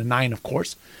 2009, of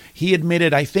course. He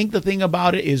admitted, I think the thing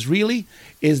about it is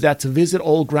that to visit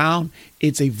old ground,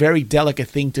 it's a very delicate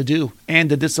thing to do. And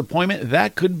the disappointment,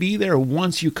 that could be there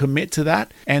once you commit to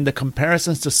that. And the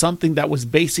comparisons to something that was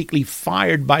basically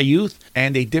fired by youth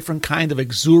and a different kind of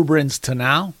exuberance to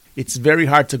now, it's very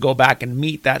hard to go back and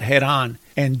meet that head on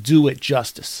and do it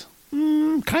justice.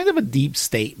 Kind of a deep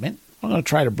statement. I'm going to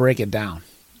try to break it down.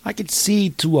 I could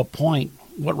see to a point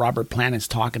what Robert Plant is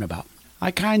talking about. I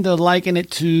kind of liken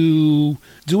it to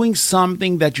doing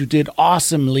something that you did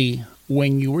awesomely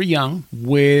when you were young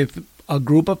with a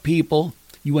group of people.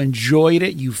 You enjoyed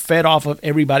it. You fed off of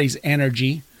everybody's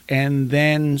energy. And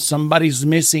then somebody's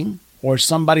missing or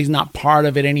somebody's not part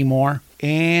of it anymore.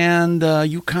 And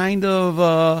you kind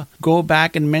of go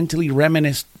back and mentally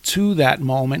reminisce to that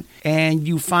moment, and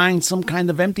you find some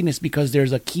kind of emptiness because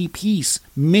there's a key piece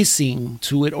missing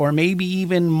to it, or maybe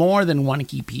even more than one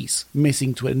key piece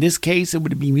missing to it. In this case, it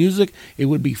would be music. It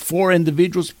would be 4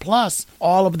 individuals plus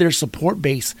all of their support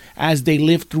base as they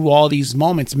live through all these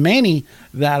moments. Many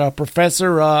that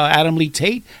Professor Adam Lee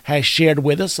Tate has shared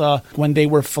with us when they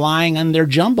were flying on their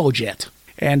jumbo jet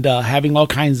and having all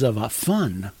kinds of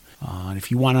fun. And if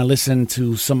you want to listen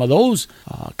to some of those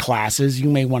classes, you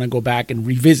may want to go back and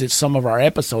revisit some of our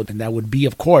episodes. And that would be,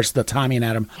 of course, the Tommy and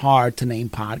Adam Hard to Name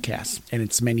podcast and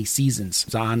its many seasons.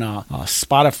 It's on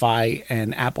Spotify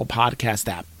and Apple Podcast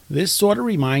app. This sort of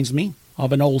reminds me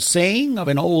of an old saying, of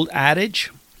an old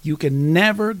adage. You can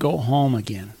never go home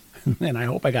again. And I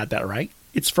hope I got that right.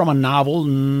 It's from a novel,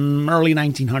 early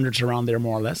 1900s, around there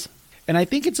more or less. And I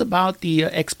think it's about the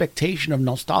expectation of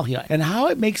nostalgia and how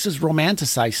it makes us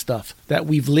romanticize stuff that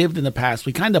we've lived in the past.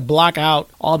 We kind of block out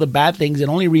all the bad things and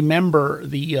only remember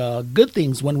the good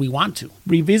things when we want to.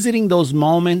 Revisiting those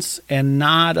moments and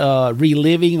not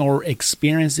reliving or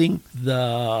experiencing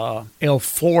the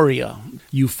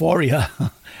euphoria,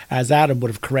 as Adam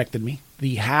would have corrected me,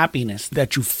 the happiness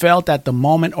that you felt at the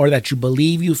moment or that you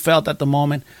believe you felt at the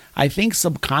moment, I think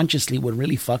subconsciously would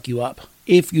really fuck you up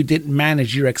if you didn't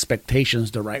manage your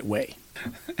expectations the right way.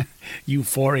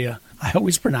 Euphoria. I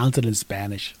always pronounce it in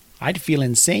Spanish. I'd feel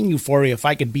insane euphoria if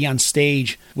I could be on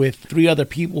stage with 3 other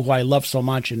people who I love so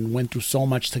much and went through so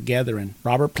much together. And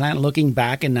Robert Plant looking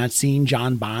back and not seeing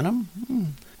John Bonham?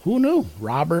 Who knew?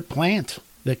 Robert Plant,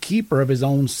 the keeper of his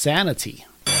own sanity.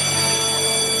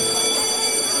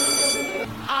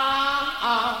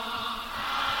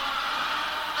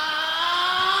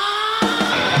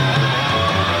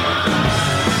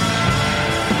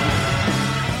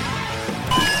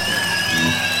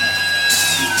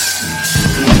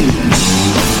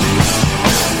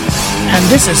 And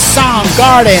this is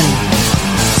Soundgarden,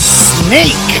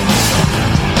 Snake.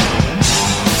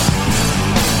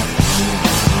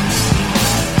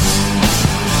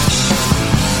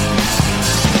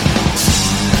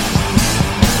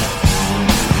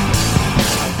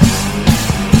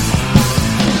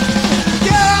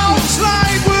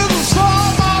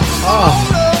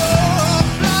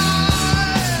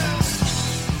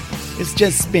 It's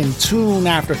just been tune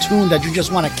after tune that you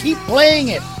just want to keep playing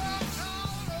it.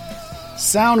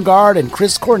 Soundgarden,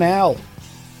 Chris Cornell.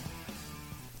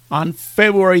 On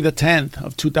February the 10th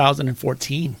of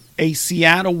 2014, a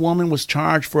Seattle woman was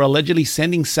charged for allegedly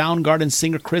sending Soundgarden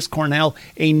singer Chris Cornell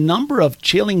a number of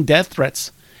chilling death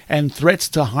threats and threats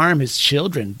to harm his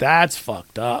children. That's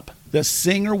fucked up. The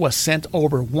singer was sent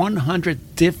over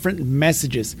 100 different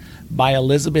messages by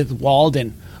Elizabeth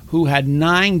Walden, who had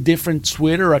 9 different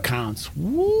Twitter accounts.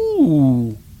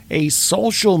 Woo! A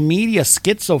social media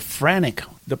schizophrenic.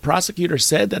 The prosecutor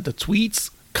said that the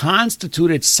tweets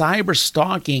constituted cyber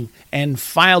stalking and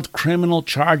filed criminal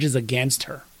charges against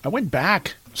her. I went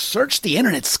back, searched the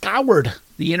internet, scoured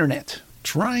the internet,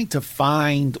 trying to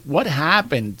find what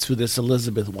happened to this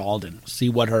Elizabeth Walden, see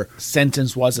what her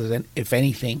sentence was, if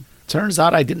anything. Turns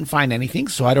out I didn't find anything,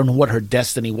 so I don't know what her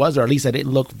destiny was, or at least I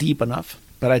didn't look deep enough.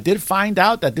 But I did find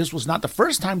out that this was not the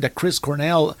first time that Chris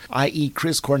Cornell, i.e.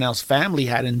 Chris Cornell's family,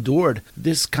 had endured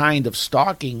this kind of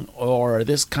stalking or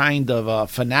this kind of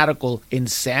fanatical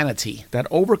insanity that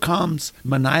overcomes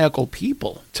maniacal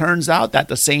people. Turns out that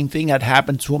the same thing had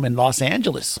happened to him in Los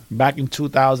Angeles back in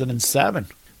 2007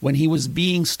 when he was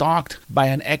being stalked by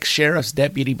an ex-sheriff's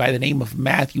deputy by the name of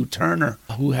Matthew Turner,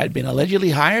 who had been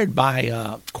allegedly hired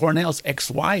by Cornell's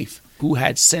ex-wife, who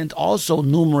had sent also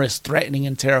numerous threatening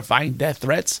and terrifying death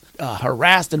threats,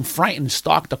 harassed and frightened,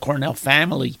 stalked the Cornell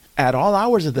family at all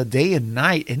hours of the day and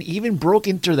night, and even broke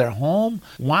into their home,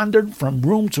 wandered from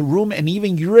room to room, and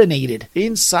even urinated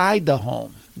inside the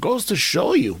home. Goes to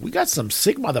show you, we got some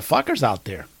sick motherfuckers out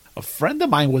there. A friend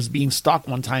of mine was being stalked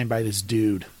one time by this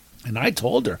dude. And I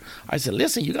told her, I said,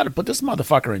 listen, you got to put this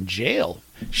motherfucker in jail.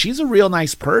 She's a real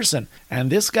nice person.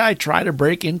 And this guy tried to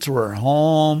break into her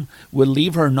home, would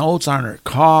leave her notes on her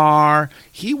car.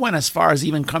 He went as far as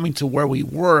even coming to where we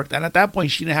worked. And at that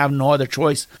point, she didn't have no other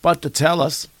choice but to tell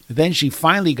us. Then she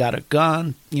finally got a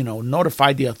gun,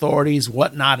 notified the authorities,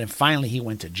 whatnot. And finally, he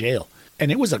went to jail.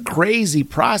 And it was a crazy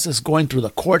process going through the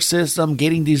court system,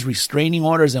 getting these restraining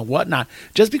orders and whatnot.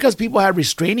 Just because people have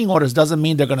restraining orders doesn't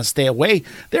mean they're going to stay away.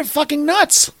 They're fucking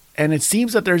nuts. And it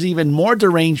seems that there's even more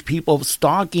deranged people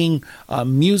stalking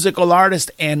musical artists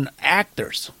and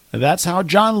actors. That's how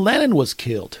John Lennon was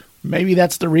killed. Maybe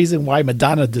that's the reason why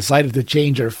Madonna decided to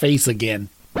change her face again.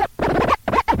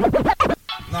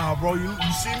 Nah, bro, you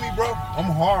see me, bro? I'm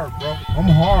hard, bro. I'm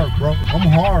hard, bro. I'm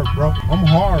hard, bro. I'm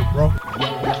hard, bro.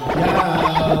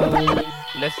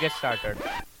 Let's get started.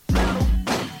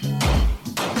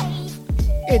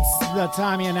 It's the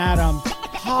Tommy and Adam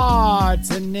Hard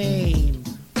to Name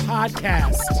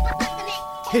podcast.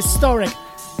 Historic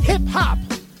hip-hop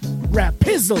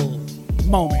rapizzle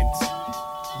moment.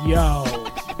 Yo.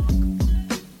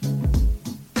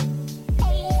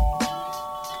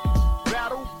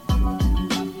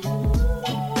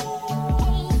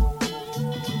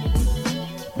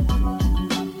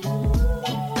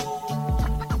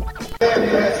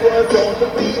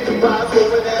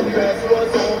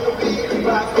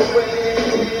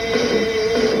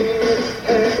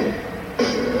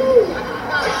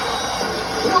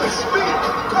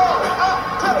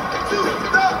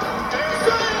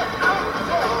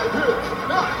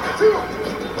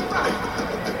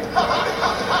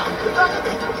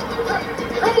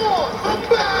 Come on!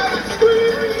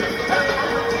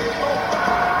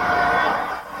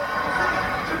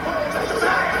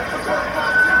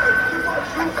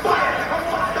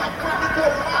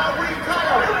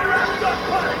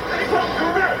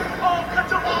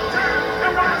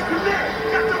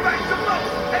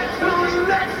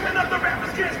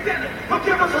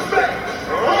 give us respect.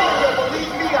 Oh,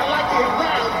 believe me, I like it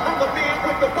loud. I'm the man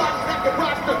with the box that can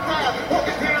rock the crowd.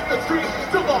 Walking down the street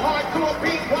to the hardcore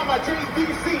beat while my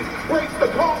JVC breaks the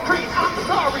concrete. I'm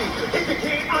sorry if you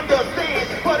can't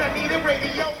understand, but I need a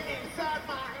radio inside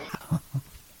my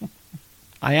head.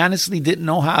 I honestly didn't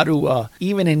know how to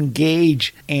even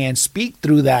engage and speak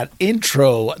through that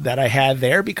intro that I had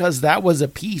there, because that was a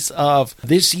piece of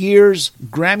this year's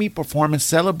Grammy performance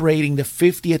celebrating the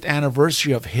 50th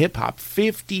anniversary of hip-hop.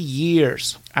 50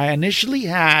 years. I initially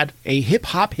had a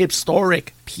hip-hop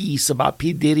historic piece about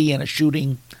P. Diddy and a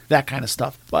shooting, that kind of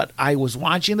stuff. But I was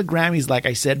watching the Grammys, like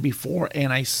I said before,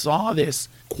 and I saw this.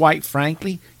 Quite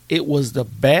frankly, it was the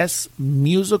best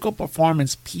musical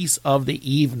performance piece of the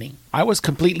evening. I was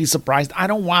completely surprised. I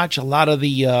don't watch a lot of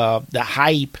the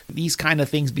hype, these kind of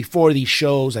things before these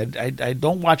shows. I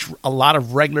don't watch a lot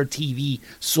of regular TV.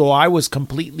 So I was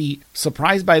completely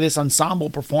surprised by this ensemble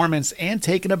performance and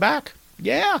taken aback.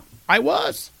 Yeah, I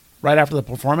was. Right after the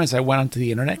performance, I went onto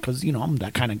the internet because, you know, I'm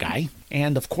that kind of guy.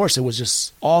 And, of course, it was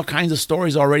just all kinds of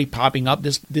stories already popping up.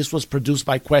 This was produced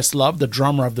by Questlove, the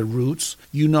drummer of The Roots.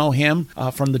 You know him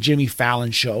from the Jimmy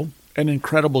Fallon Show. An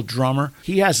incredible drummer.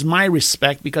 He has my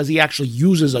respect because he actually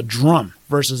uses a drum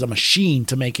versus a machine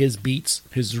to make his beats,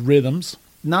 his rhythms.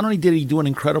 Not only did he do an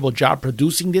incredible job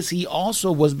producing this, he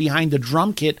also was behind the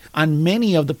drum kit on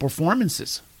many of the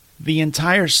performances. The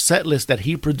entire set list that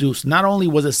he produced, not only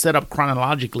was it set up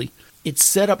chronologically, it's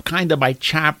set up kind of by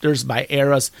chapters, by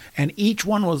eras, and each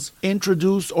one was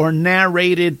introduced or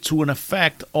narrated to an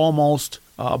effect almost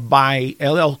by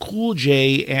LL Cool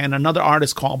J and another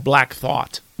artist called Black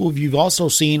Thought, who you've also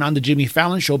seen on the Jimmy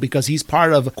Fallon Show because he's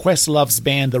part of Questlove's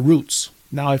band, The Roots.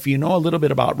 Now, if you know a little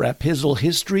bit about Rapizzle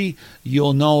history,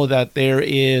 you'll know that there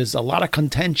is a lot of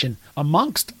contention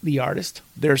amongst the artists.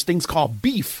 There's things called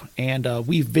beef, and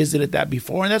we've visited that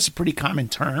before, and that's a pretty common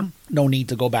term. No need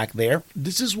to go back there.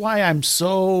 This is why I'm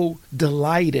so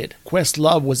delighted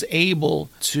Questlove was able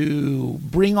to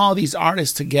bring all these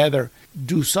artists together,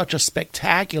 do such a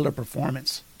spectacular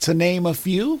performance. To name a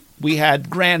few, we had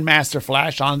Grandmaster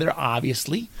Flash on there,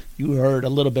 obviously. You heard a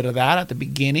little bit of that at the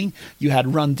beginning. You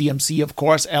had Run DMC, of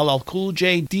course, LL Cool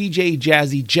J, DJ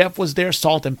Jazzy Jeff was there,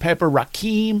 Salt and Pepper,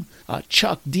 Rakim,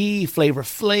 Chuck D, Flavor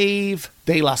Flav,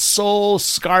 De La Soul,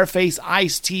 Scarface,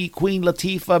 Ice-T, Queen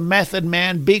Latifah, Method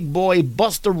Man, Big Boy,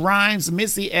 Busta Rhymes,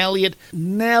 Missy Elliott,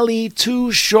 Nelly,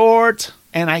 Too Short,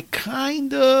 and I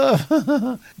kind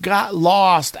of got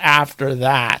lost after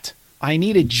that. I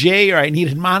needed Jay or I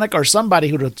needed Monica or somebody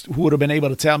who would have been able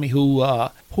to tell me who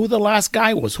the last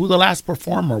guy was, who the last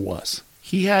performer was.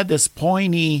 He had this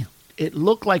pointy, it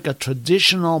looked like a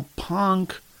traditional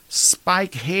punk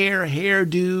spike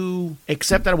hairdo,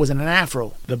 except that it was in an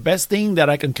afro. The best thing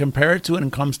that I can compare it to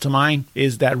and comes to mind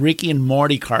is that Ricky and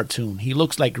Morty cartoon. He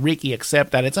looks like Ricky, except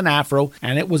that it's an afro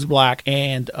and it was black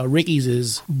and Ricky's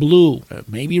is blue.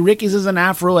 Maybe Ricky's is an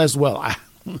afro as well.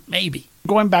 Maybe.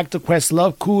 Going back to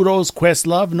Questlove, kudos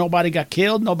Questlove. Nobody got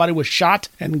killed, nobody was shot,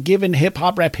 and given Hip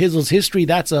Hop Rapizzle's history,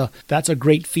 that's a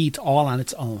great feat all on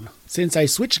its own. Since I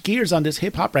switched gears on this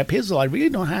Hip Hop Rapizzle, I really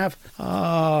don't have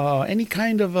any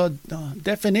kind of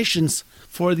definitions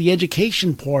for the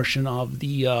education portion of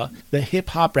the Hip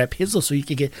Hop Rapizzle, so you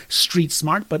can get street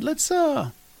smart. But let's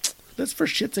for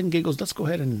shits and giggles, let's go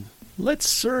ahead and let's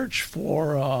search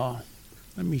for.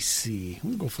 Let me see.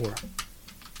 We'll go for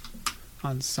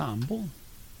ensemble.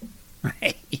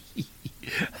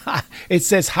 It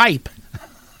says hype.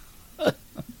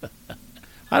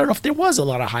 I don't know if there was a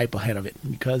lot of hype ahead of it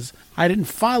because I didn't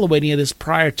follow any of this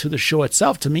prior to the show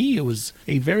itself. To me, it was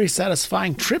a very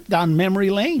satisfying trip down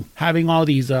memory lane, having all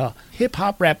these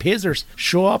hip-hop Rapizzers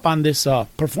show up on this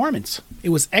performance. It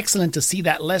was excellent to see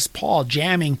that Les Paul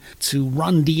jamming to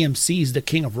Run DMC's The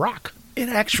King of Rock. It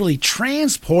actually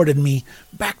transported me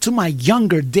back to my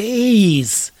younger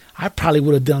days. I probably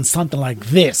would have done something like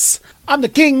this. I'm the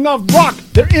king of rock,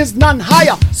 there is none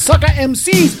higher. Sucker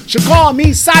MCs should call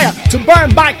me sire. To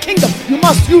burn my kingdom, you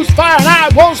must use fire. And I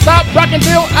won't stop rocking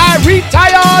till I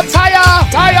retire.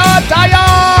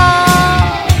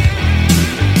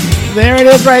 There it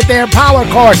is right there, power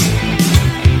chords.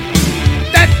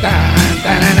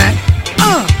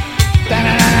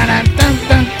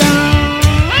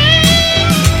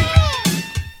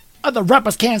 Other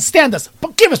rappers can't stand us,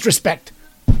 but give us respect.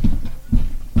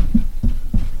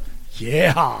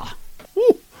 Yeah.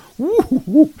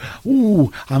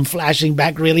 Ooh, I'm flashing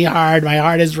back really hard. My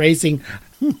heart is racing.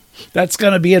 That's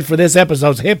going to be it for this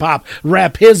episode's Hip Hop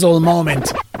Rapizzle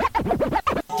moment.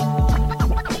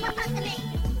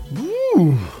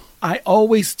 Ooh. I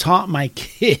always taught my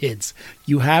kids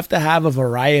you have to have a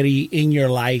variety in your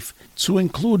life to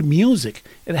include music,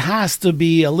 it has to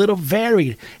be a little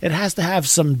varied. It has to have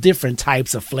some different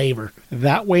types of flavor.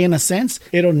 That way, in a sense,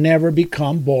 it'll never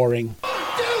become boring. 1,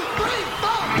 2, 3,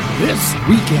 4. This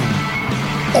weekend,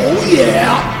 Oh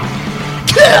yeah!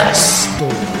 Kiss!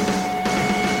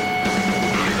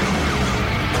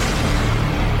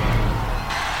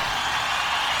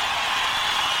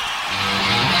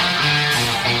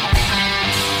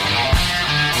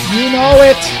 you know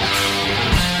it.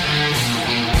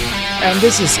 And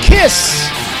this is Kiss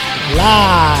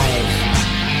Live.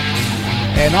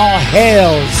 And all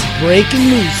hell's breaking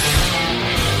loose.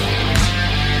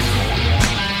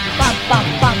 Bam, bam,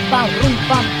 bam, bam, boom,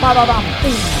 bam, ba, ba, bam,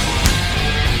 boom.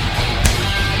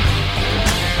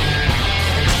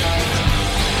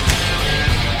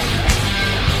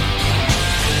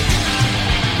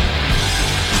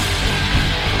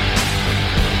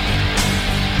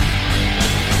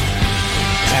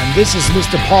 And this is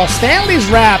Mr. Paul Stanley's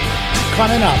rap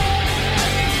coming up.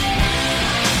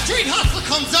 Street hustler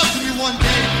comes up to me one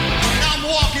day, and I'm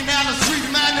walking down the street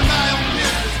minding my own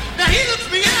business. Now he looks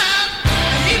me up,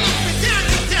 and he looks me down,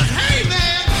 and he says, "Hey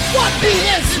man, What be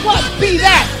this? What be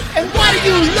that? And why do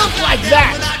you look like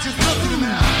that? And I just looked at him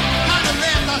out, kind of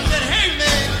laughed. I said, "Hey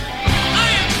man,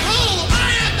 I am cool.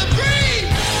 I am the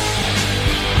breeze."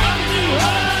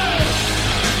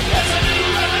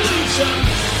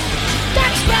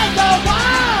 That's right, the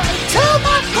world. Too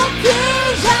much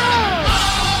confusion.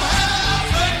 All hell's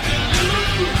breaking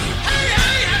loose. Hey,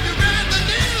 hey, have you read the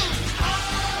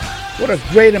news? What a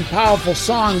great and powerful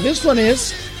song this one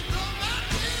is.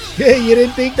 Hey, you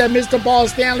didn't think that Mr. Paul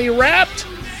Stanley rapped?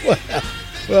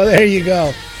 Well, there you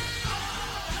go.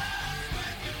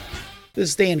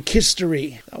 This day in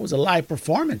history. That was a live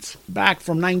performance back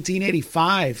from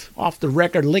 1985 off the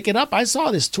record Lick It Up. I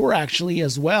saw this tour actually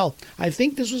as well. I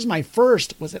think this was my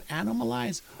first. Was it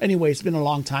Animalize? Anyway, it's been a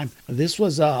long time. This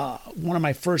was one of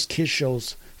my first Kiss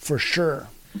shows for sure.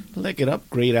 Lick It Up,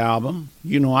 great album.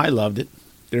 You know I loved it.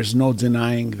 There's no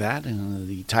denying that.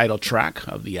 The title track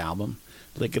of the album,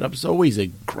 Lick It Up, is always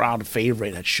a crowd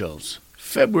favorite at shows.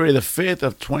 February the 5th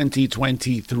of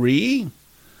 2023,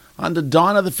 on the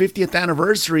dawn of the 50th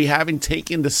anniversary, having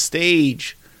taken the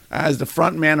stage as the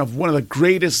frontman of one of the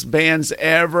greatest bands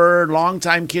ever,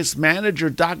 longtime Kiss manager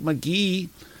Doc McGhee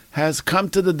has come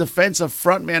to the defense of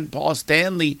frontman Paul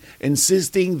Stanley,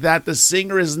 insisting that the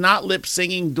singer is not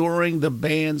lip-singing during the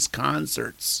band's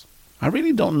concerts. I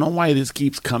really don't know why this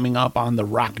keeps coming up on the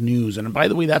rock news. And by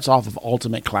the way, that's off of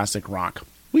Ultimate Classic Rock.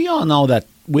 We all know that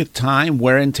with time,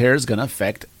 wear and tear is going to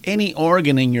affect any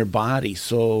organ in your body.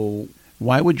 So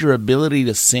why would your ability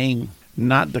to sing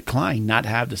not decline, not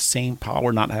have the same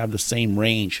power, not have the same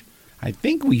range? I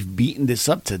think we've beaten this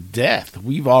up to death.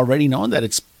 We've already known that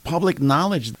it's public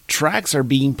knowledge. Tracks are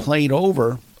being played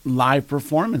over live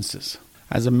performances.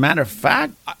 As a matter of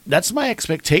fact, that's my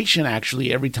expectation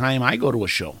actually every time I go to a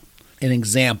show. An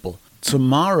example,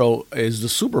 tomorrow is the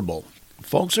Super Bowl.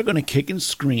 Folks are going to kick and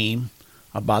scream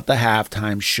about the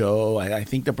halftime show. I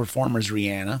think the performer's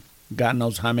Rihanna. God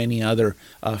knows how many other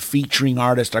featuring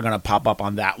artists are going to pop up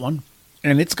on that one.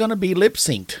 And it's going to be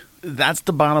lip-synced. That's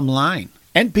the bottom line.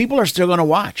 And people are still going to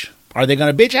watch. Are they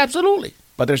going to bitch? Absolutely.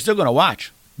 But they're still going to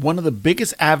watch. One of the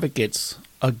biggest advocates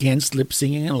against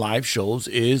lip-syncing in live shows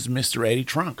is Mr. Eddie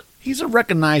Trunk. He's a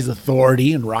recognized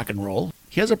authority in rock and roll.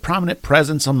 He has a prominent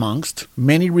presence amongst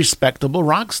many respectable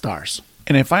rock stars.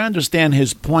 And if I understand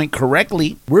his point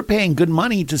correctly, we're paying good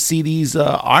money to see these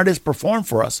artists perform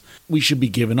for us. We should be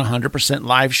given a 100%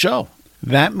 live show.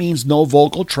 That means no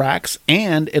vocal tracks,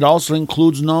 and it also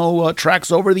includes no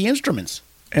tracks over the instruments.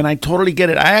 And I totally get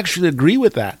it. I actually agree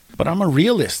with that. But I'm a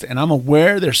realist, and I'm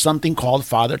aware there's something called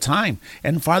Father Time.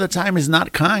 And Father Time is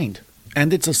not kind.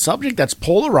 And it's a subject that's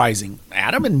polarizing.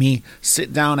 Adam and me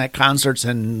sit down at concerts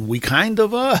and we kind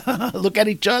of look at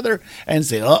each other and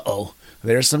say, uh-oh,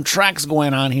 there's some tracks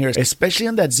going on here, especially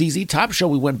on that ZZ Top show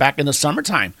we went back in the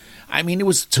summertime. I mean, it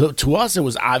was to us, it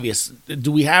was obvious.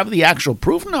 Do we have the actual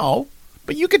proof? No.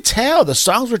 But you could tell the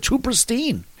songs were too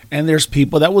pristine. And there's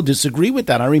people that will disagree with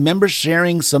that. I remember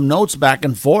sharing some notes back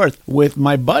and forth with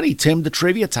my buddy, Tim the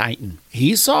Trivia Titan.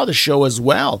 He saw the show as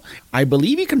well. I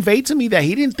believe he conveyed to me that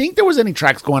he didn't think there was any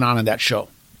tracks going on in that show.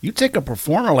 You take a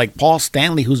performer like Paul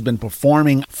Stanley, who's been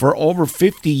performing for over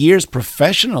 50 years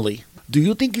professionally. Do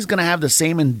you think he's going to have the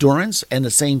same endurance and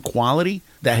the same quality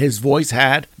that his voice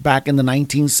had back in the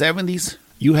 1970s?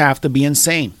 You have to be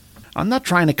insane. I'm not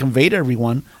trying to convey to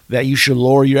everyone that you should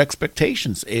lower your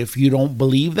expectations. If you don't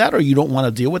believe that or you don't want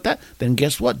to deal with that, then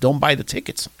guess what? Don't buy the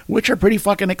tickets, which are pretty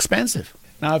fucking expensive.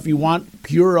 Now, if you want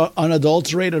pure,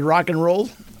 unadulterated rock and roll,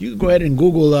 you can go ahead and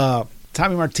Google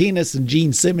Tommy Martinez and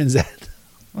Gene Simmons at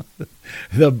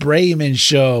The Brayman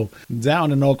Show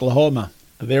down in Oklahoma.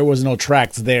 There was no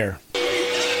tracks there.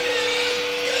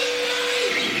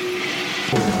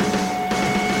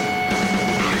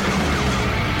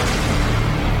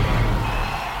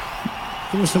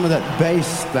 Give me some of that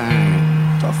bass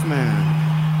thing. Tough man.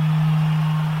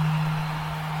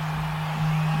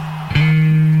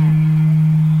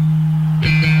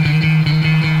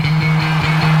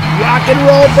 Rock and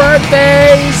roll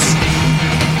birthdays.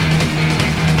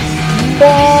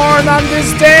 Born on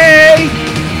this day.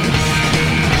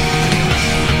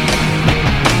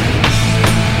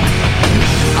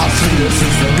 I'll see this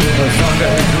as the river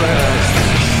Sunday dress.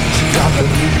 She got the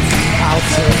news out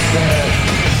to bed.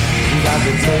 She got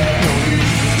the tape, no need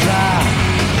to try.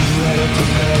 Ready to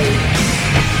make.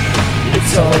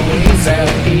 It's so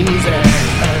easy.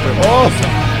 Oh.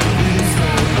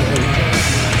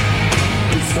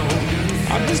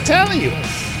 I'm just telling you.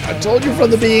 I told you from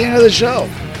the beginning of the show.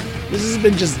 This has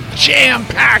been just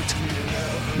jam-packed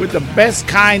with the best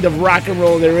kind of rock and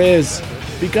roll there is.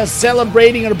 Because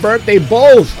celebrating her birthday,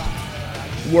 both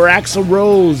were Axl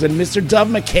Rose and Mr. Duff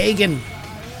McKagan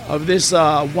of this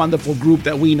wonderful group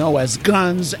that we know as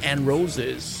Guns N'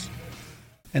 Roses.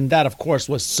 And that, of course,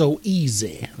 was So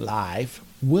Easy live.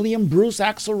 William Bruce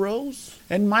Axl Rose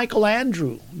and Michael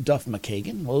Andrew Duff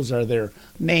McKagan. Those are their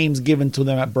names given to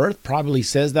them at birth. Probably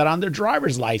says that on their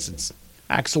driver's license.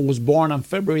 Axl was born on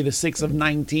February the 6th of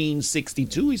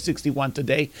 1962. He's 61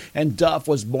 today. And Duff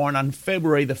was born on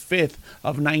February the 5th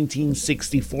of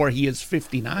 1964. He is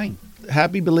 59.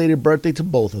 Happy belated birthday to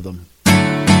both of them.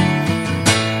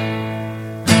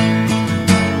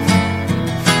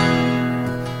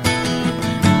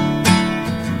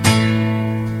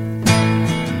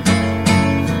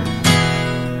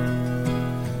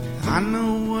 I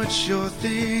know what you're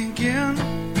thinking.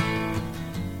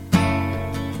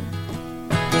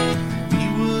 We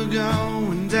were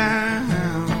going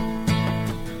down.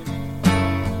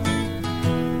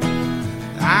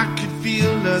 I could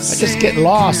feel the I just get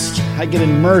lost. I get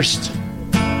immersed.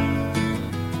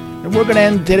 And we're going to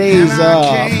end today's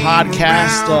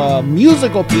podcast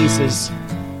musical pieces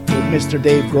with Mr.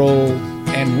 Dave Grohl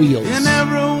and Wheels. And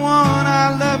everyone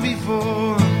I love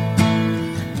before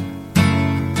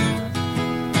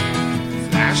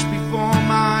flash before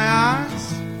my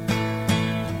eyes.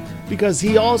 Because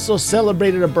he also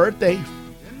celebrated a birthday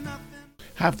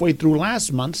halfway through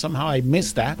last month. Somehow I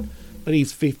missed that. But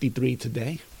he's 53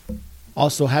 today.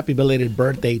 Also, happy belated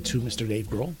birthday to Mr. Dave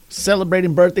Grohl.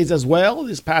 Celebrating birthdays as well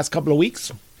this past couple of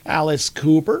weeks. Alice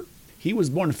Cooper. He was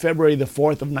born February the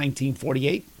 4th of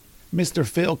 1948. Mr.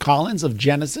 Phil Collins of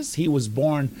Genesis. He was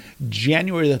born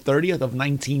January the 30th of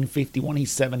 1951.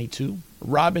 He's 72.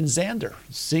 Robin Zander,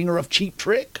 singer of Cheap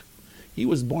Trick. He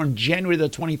was born January the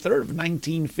 23rd of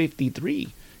 1953.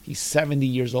 He's 70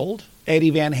 years old. Eddie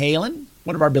Van Halen,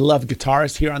 one of our beloved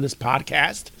guitarists here on this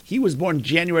podcast. He was born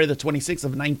January the 26th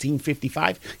of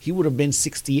 1955. He would have been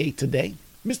 68 today.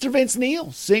 Mr. Vince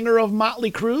Neil, singer of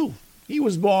Motley Crue. He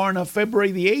was born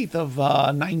February the 8th of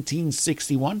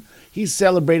 1961. He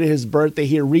celebrated his birthday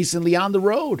here recently on the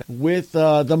road with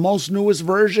the most newest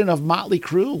version of Motley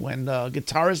Crue and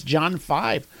guitarist John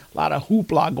Five. A lot of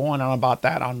hoopla going on about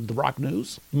that on the Rock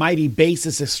News. Mighty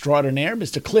bassist extraordinaire,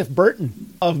 Mr. Cliff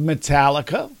Burton of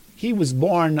Metallica. He was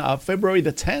born February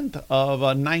the 10th of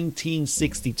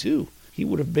 1962. He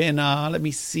would have been,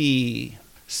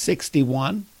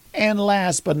 61. And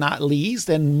last but not least,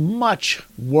 and much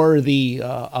worthy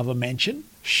of a mention,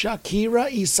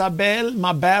 Shakira Isabel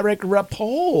Mabarak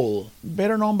Rapol,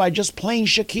 better known by just plain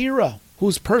Shakira,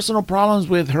 whose personal problems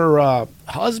with her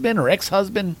husband or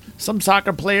ex-husband, some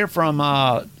soccer player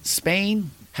from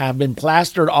Spain, have been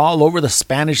plastered all over the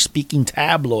Spanish-speaking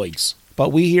tabloids.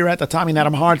 But we here at the Tommy and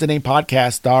Adam Hard to Name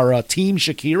podcast are Team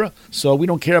Shakira, so we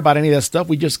don't care about any of that stuff.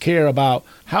 We just care about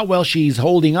how well she's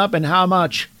holding up and how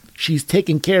much she's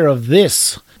taking care of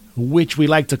this, which we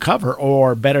like to cover,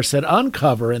 or better said,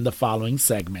 uncover in the following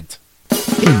segment.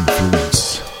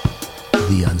 Influence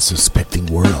the unsuspecting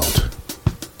world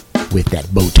with that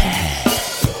bow tie.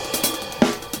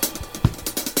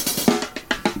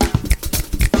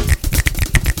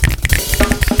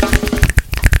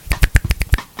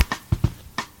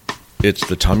 It's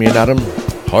the Tommy and Adam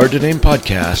Hard to Name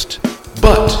podcast,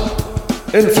 but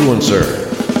Influencer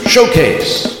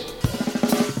Showcase.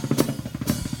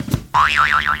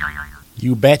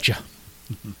 You betcha.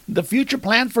 The future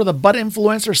plan for the Butt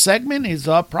Influencer segment is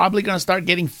probably going to start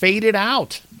getting faded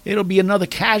out. It'll be another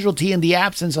casualty in the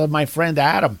absence of my friend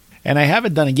Adam. And I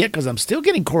haven't done it yet because I'm still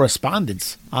getting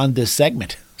correspondence on this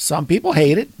segment. Some people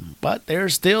hate it, but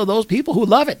there's still those people who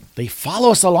love it. They follow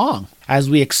us along as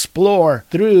we explore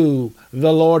through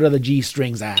the Lord of the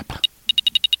G-Strings app.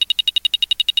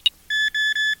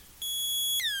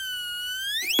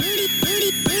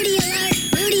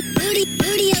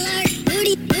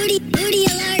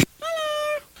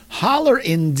 Holler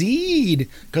indeed,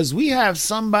 because we have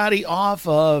somebody off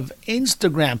of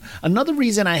Instagram. Another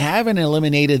reason I haven't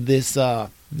eliminated this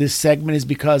this segment is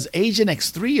because Agent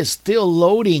X3 is still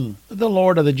loading the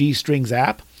Lord of the G-Strings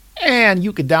app, and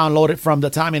you can download it from the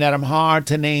Tommy and Adam Hard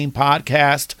to Name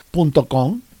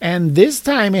podcast.com. And this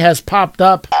time it has popped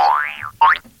up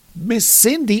Miss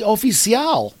Cindy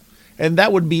Oficial. And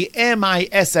that would be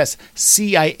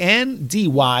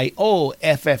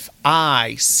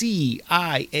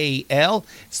MissCindyoFFICIAL.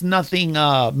 It's nothing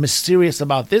mysterious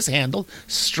about this handle.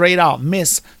 Straight out,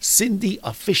 Miss Cindy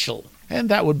Official. And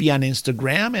that would be on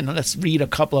Instagram. And let's read a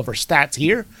couple of her stats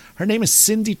here. Her name is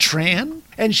Cindy Tran,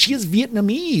 and she is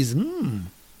Vietnamese.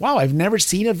 Wow, I've never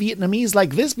seen a Vietnamese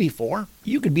like this before.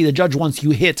 You could be the judge once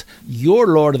you hit your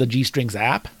Lord of the G-Strings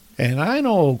app. And I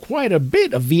know quite a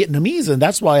bit of Vietnamese, and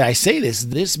that's why I say this.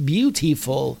 This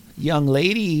beautiful young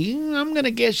lady, I'm going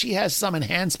to guess she has some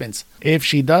enhancements. If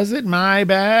she doesn't, my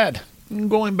bad.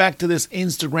 Going back to this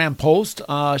Instagram post,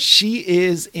 she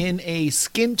is in a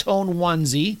skin tone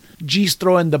onesie,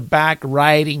 G-stro in the back,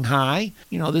 riding high.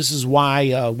 You know, this is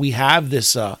why we have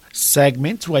this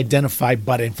segment to identify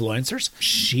butt influencers.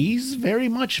 She's very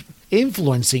much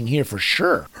influencing here for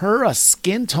sure. Her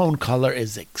skin tone color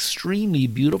is extremely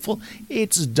beautiful.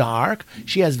 It's dark.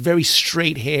 She has very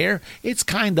straight hair. It's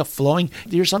kind of flowing.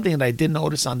 There's something that I did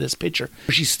notice on this picture.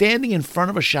 She's standing in front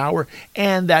of a shower,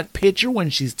 and that picture, when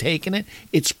she's taking it,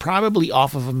 it's probably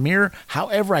off of a mirror.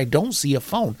 However, I don't see a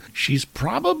phone. She's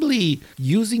probably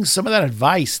using some of that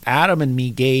advice Adam and me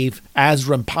gave as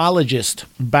rheumatologist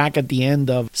back at the end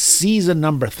of season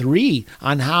number 3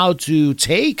 on how to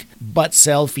take butt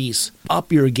selfies,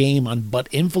 up your game on butt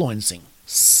influencing.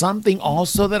 Something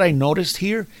also that I noticed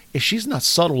here is she's not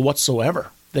subtle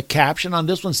whatsoever. The caption on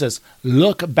this one says,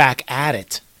 "Look back at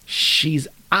it." She's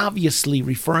obviously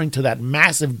referring to that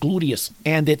massive gluteus,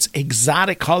 and its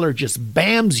exotic color just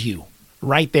bams you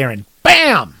right there, and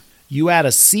bam! You add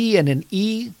a C and an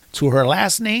E to her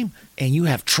last name, and you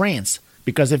have trance.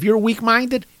 Because if you're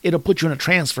weak-minded, it'll put you in a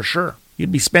trance for sure.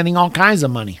 You'd be spending all kinds of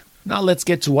money. Now let's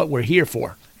get to what we're here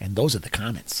for, and those are the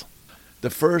comments. The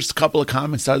first couple of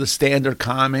comments are the standard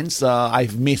comments.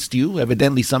 I've missed you.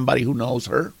 Evidently somebody who knows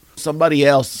her. Somebody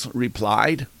else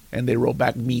replied, and they wrote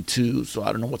back, "Me too," so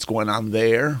I don't know what's going on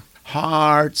there.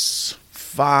 Hearts,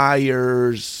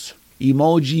 fires,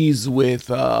 emojis with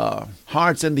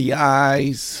hearts in the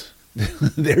eyes.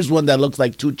 There's one that looks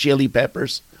like 2 chili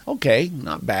peppers. Okay,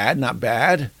 not bad, not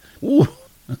bad. Ooh.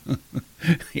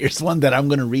 Here's one that I'm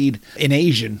going to read in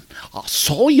Asian. Oh,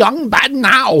 so young, bad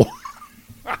now.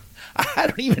 I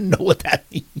don't even know what that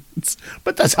means,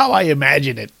 but that's how I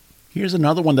imagine it. Here's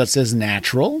another one that says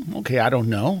natural. Okay, I don't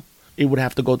know. It would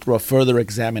have to go through a further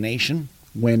examination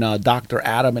when Dr.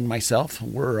 Adam and myself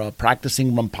were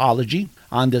practicing rheumatology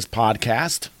on this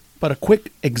podcast. But a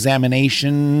quick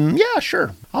examination, yeah,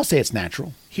 sure. I'll say it's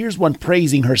natural. Here's one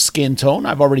praising her skin tone.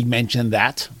 I've already mentioned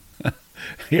that.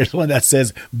 Here's one that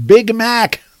says, Big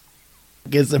Mac.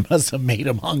 Guess it must have made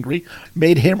him hungry.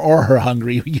 Made him or her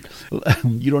hungry.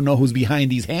 You don't know who's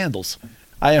behind these handles.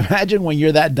 I imagine when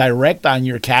you're that direct on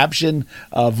your caption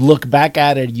of look back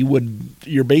at it,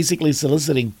 you're basically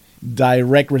soliciting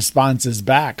direct responses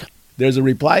back. There's a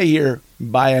reply here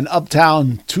by an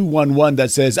Uptown 211 that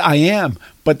says, I am,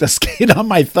 but the skin on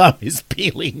my thumb is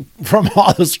peeling from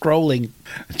all the scrolling.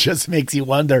 It just makes you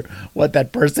wonder what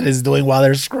that person is doing while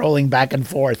they're scrolling back and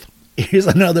forth. Here's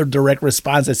another direct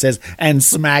response that says, and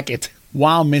smack it.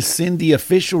 Wow, Miss Cindy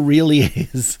Official really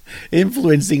is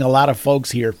influencing a lot of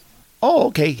folks here. Oh,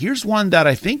 okay, here's one that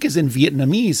I think is in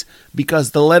Vietnamese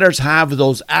because the letters have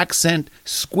those accent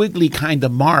squiggly kind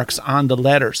of marks on the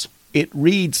letters. It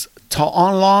reads Ta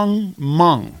Long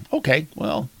Mung. Okay,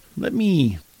 well, let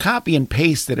me copy and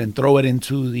paste it and throw it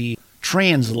into the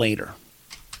translator.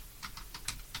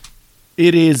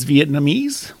 It is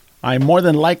Vietnamese. I more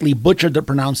than likely butchered the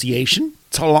pronunciation.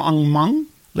 Ta Long Mung.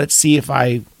 Let's see if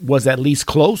I was at least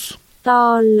close. To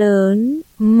lớn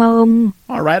mông.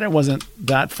 All right, I wasn't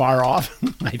that far off,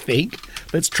 I think.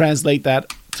 Let's translate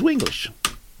that to English.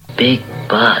 Big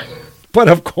butt. But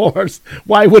of course,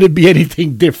 why would it be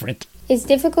anything different? It's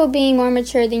difficult being more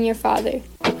mature than your father.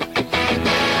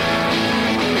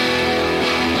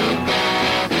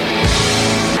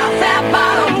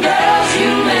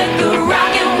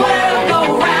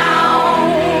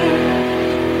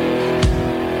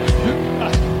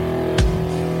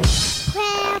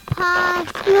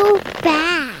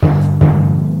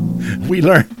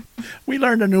 We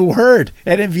learned a new word,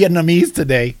 and in Vietnamese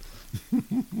today.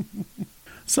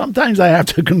 Sometimes I have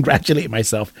to congratulate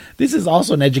myself. This is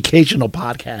also an educational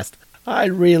podcast. I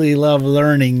really love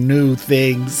learning new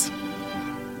things.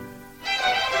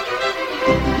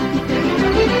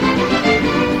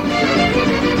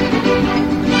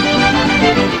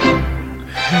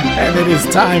 And it is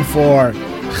time for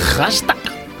hashtag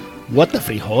What the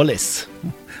Frijoles.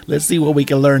 Let's see what we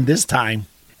can learn this time.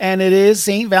 And it is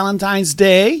St. Valentine's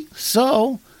Day,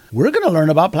 so we're going to learn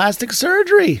about plastic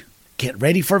surgery. Get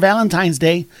ready for Valentine's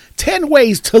Day. 10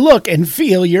 ways to look and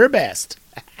feel your best.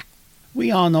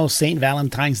 We all know St.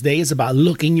 Valentine's Day is about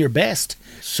looking your best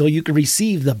so you can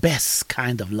receive the best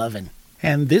kind of loving.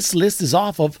 And this list is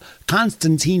off of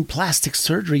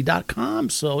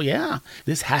ConstantinePlasticSurgery.com. So yeah,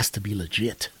 this has to be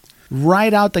legit.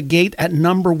 Right out the gate at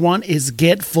number 1 is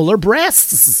get fuller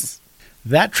breasts.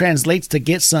 That translates to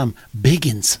get some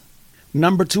biggins.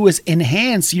 Number 2 is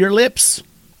enhance your lips.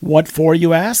 What for,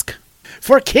 you ask?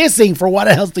 For kissing. For what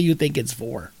else do you think it's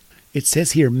for? It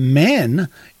says here, men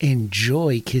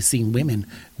enjoy kissing women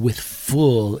with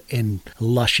full and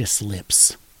luscious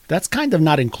lips. That's kind of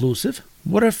not inclusive.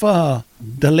 What if the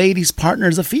lady's partner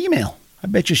is a female? I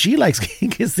bet you she likes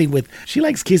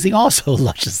kissing also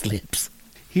luscious lips.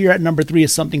 Here at number 3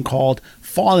 is something called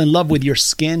fall in love with your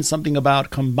skin, something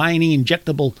about combining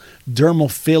injectable dermal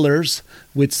fillers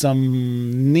with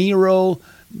some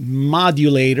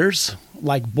neuromodulators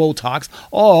like Botox.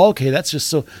 Oh, okay, that's just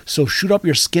so shoot up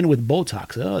your skin with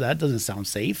Botox. Oh, that doesn't sound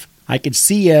safe. I can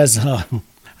see as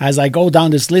I go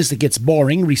down this list, it gets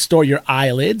boring. Restore your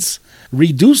eyelids.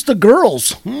 Reduce the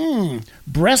girls.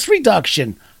 Breast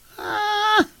reduction.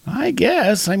 I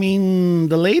guess. I mean,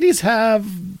 the ladies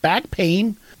have back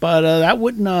pain, but that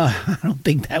wouldn't, I don't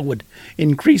think that would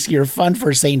increase your fun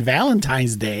for St.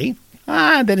 Valentine's Day.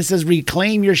 Then it says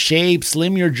reclaim your shape,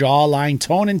 slim your jawline,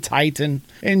 tone and tighten,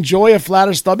 enjoy a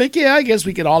flatter stomach. Yeah, I guess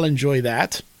we could all enjoy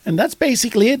that. And that's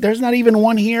basically it. There's not even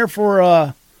one here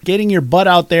for getting your butt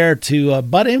out there to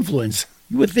butt influence.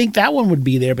 You would think that one would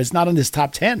be there, but it's not in this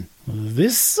top 10.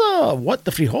 This, What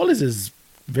the Frijoles is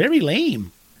very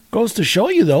lame. Goes to show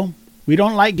you, though, we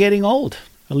don't like getting old.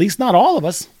 At least not all of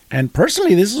us. And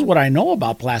personally, this is what I know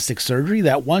about plastic surgery,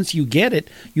 that once you get it,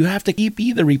 you have to keep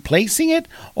either replacing it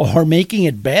or making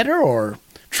it better or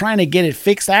trying to get it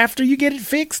fixed after you get it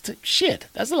fixed. Shit,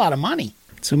 that's a lot of money.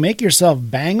 To make yourself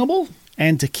bangable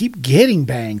and to keep getting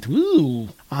banged. Ooh,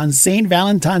 on St.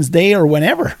 Valentine's Day or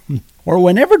whenever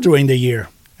during the year.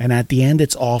 And at the end,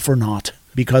 it's all for naught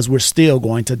because we're still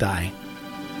going to die.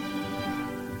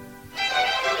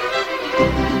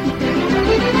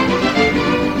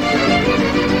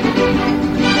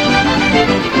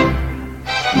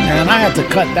 And I had to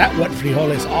cut that What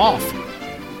Frijoles off.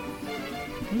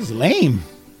 This is lame.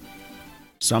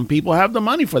 Some people have the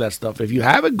money for that stuff. If you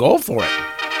have it, go for it.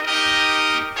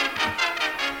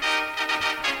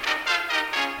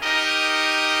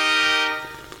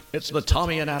 It's the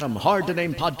Tommy and Adam Hard to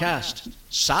Name podcast.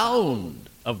 Sound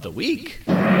of the Week.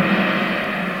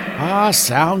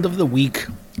 Sound of the Week.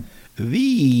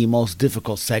 The most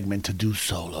difficult segment to do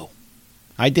solo.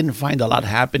 I didn't find a lot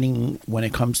happening when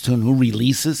it comes to new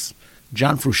releases.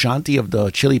 John Frusciante of the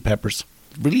Chili Peppers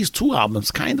released 2 albums,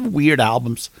 kind of weird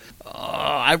albums.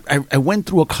 I went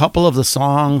through a couple of the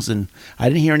songs and I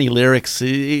didn't hear any lyrics.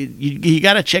 You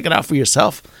got to check it out for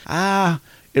yourself.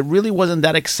 It really wasn't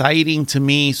that exciting to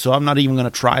me, so I'm not even going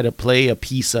to try to play a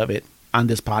piece of it on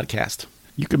this podcast.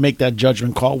 You can make that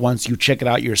judgment call once you check it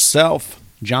out yourself.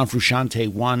 John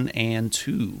Frusciante 1 and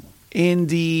 2.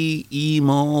 Indie,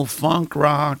 emo, funk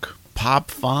rock, pop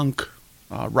funk,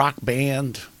 rock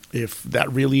band, if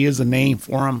that really is a name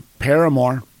for them.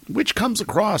 Paramore, which comes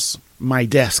across my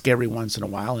desk every once in a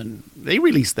while, and they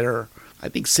released their, I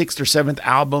think, 6th or 7th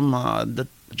album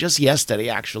just yesterday,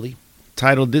 actually,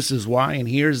 titled This Is Why, and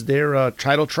here's their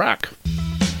title track.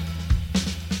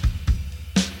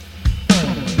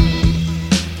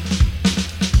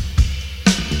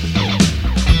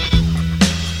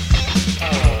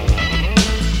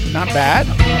 Not bad.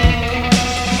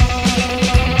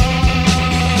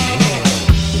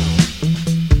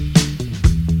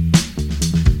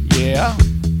 Yeah.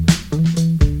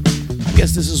 I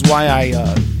guess this is why I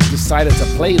decided to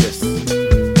play this.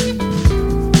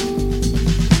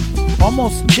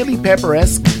 Almost Chili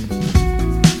Pepper-esque.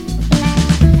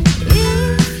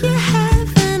 If you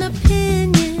have an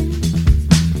opinion,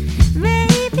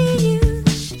 maybe you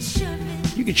should show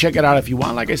it. You can check it out if you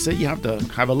want. Like I said, you have to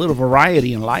have a little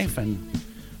variety in life, and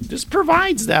this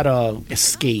provides that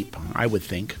escape, I would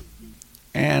think.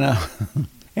 And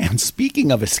and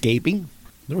speaking of escaping,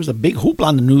 there was a big hoopla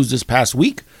on the news this past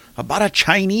week about a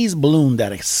Chinese balloon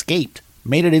that escaped,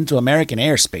 made it into American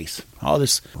airspace. All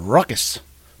this ruckus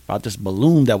about this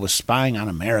balloon that was spying on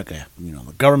America. You know,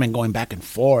 the government going back and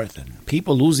forth and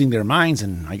people losing their minds.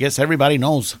 And I guess everybody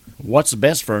knows what's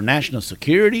best for national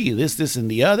security, this,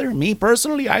 and the other. Me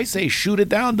personally, I say shoot it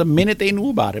down the minute they knew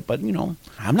about it. But, you know,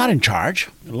 I'm not in charge.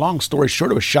 Long story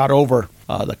short, it was shot over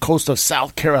the coast of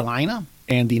South Carolina.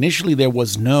 And initially there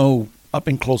was no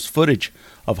up-and-close footage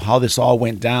of how this all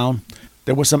went down.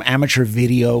 There was some amateur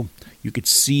video. You could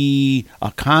see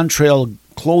a contrail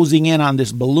closing in on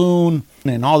this balloon,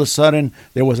 and all of a sudden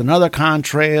there was another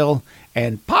contrail,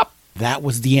 and pop, that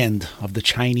was the end of the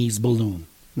Chinese balloon.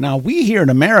 Now, we here in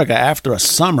America, after a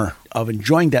summer of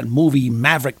enjoying that movie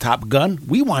Maverick Top Gun,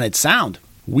 we wanted sound.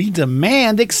 We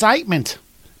demand excitement.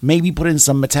 Maybe put in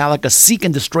some Metallica Seek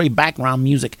and Destroy background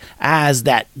music as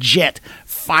that jet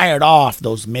fired off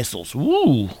those missiles.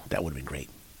 Woo, that would have been great.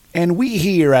 And we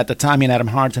here at the Tommy and Adam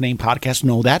Hard to Name podcast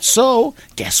know that. So,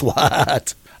 guess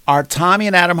what? Our Tommy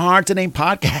and Adam Hard to Name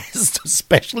podcast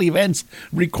special events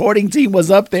recording team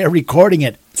was up there recording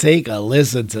it. Take a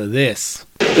listen to this.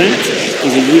 That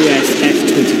is a US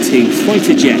F-22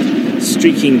 fighter jet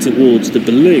streaking towards the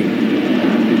balloon.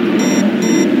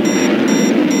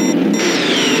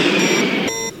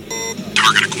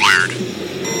 Target acquired.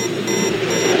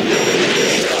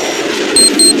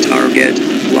 Target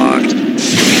locked.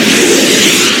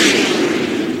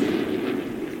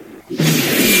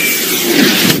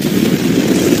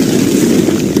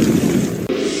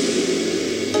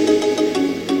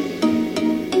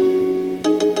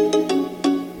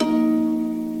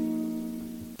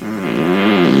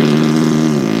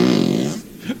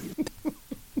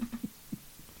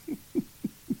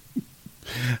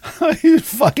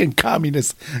 Fucking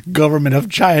communist government of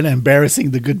China embarrassing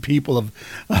the good people of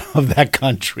that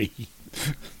country.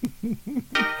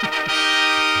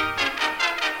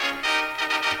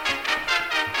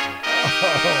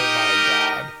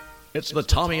 It's the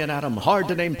Tommy and Adam Hard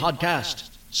to Name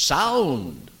podcast,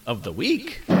 Sound of the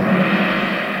Week.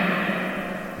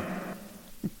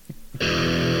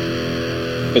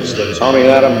 It's the Tommy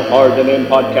and Adam Hard to Name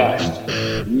podcast,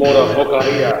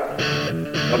 Motherfuckeria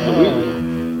of the Week.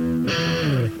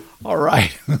 All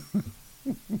right.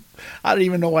 I don't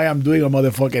even know why I'm doing a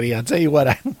motherfuckeria. I'll tell you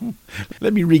what,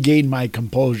 let me regain my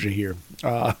composure here.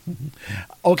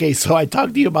 Okay, so I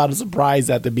talked to you about a surprise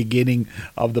at the beginning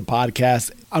of the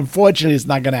podcast. Unfortunately, it's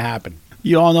not going to happen.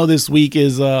 You all know this week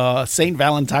is St.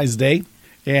 Valentine's Day,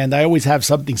 and I always have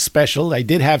something special. I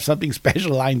did have something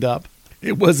special lined up.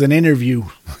 It was an interview.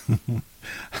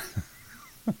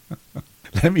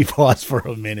 Let me pause for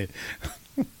a minute.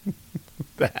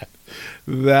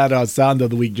 That sound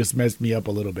of the week just messed me up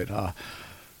a little bit.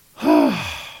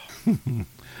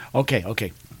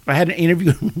 Okay. I had an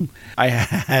interview. I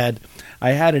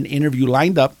had an interview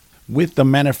lined up with the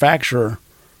manufacturer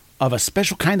of a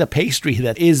special kind of pastry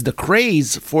that is the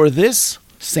craze for this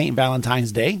St.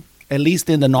 Valentine's Day, at least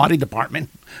in the naughty department,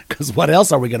 because what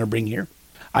else are we going to bring here?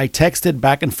 I texted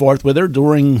back and forth with her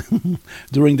during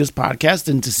this podcast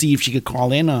and to see if she could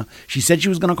call in. She said she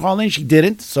was going to call in. She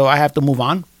didn't, so I have to move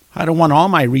on. I don't want all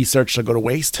my research to go to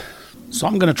waste. So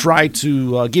I'm going to try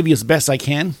to give you as best I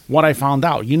can what I found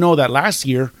out. You know that last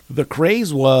year, the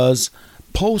craze was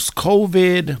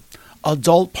post-COVID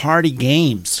adult party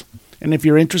games. And if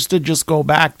you're interested, just go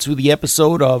back to the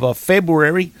episode of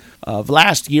February of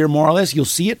last year, more or less. You'll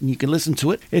see it and you can listen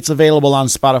to it. It's available on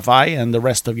Spotify and the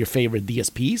rest of your favorite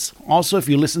DSPs. Also, if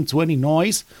you listen to any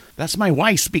noise, that's my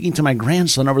wife speaking to my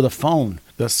grandson over the phone.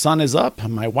 The sun is up,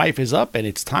 my wife is up, and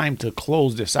it's time to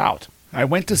close this out. I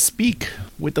went to speak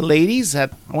with the ladies. I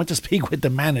went to speak with the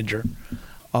manager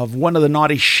of one of the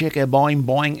Naughty Chic Boing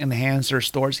Boing enhancer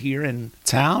stores here in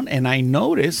town, and I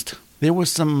noticed there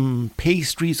was some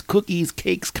pastries, cookies,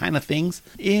 cakes kind of things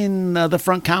in the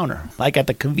front counter. Like at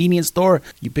the convenience store,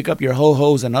 you pick up your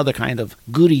ho-hos and other kind of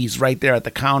goodies right there at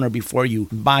the counter before you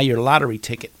buy your lottery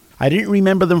ticket. I didn't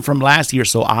remember them from last year,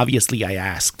 so obviously I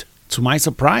asked. To my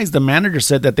surprise, the manager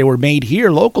said that they were made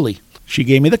here locally. She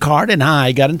gave me the card and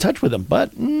I got in touch with them.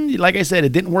 But like I said,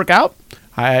 it didn't work out.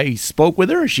 I spoke with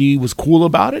her. She was cool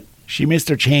about it. She missed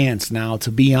her chance now to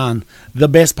be on the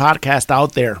best podcast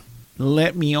out there.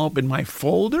 Let me open my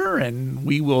folder and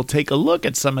we will take a look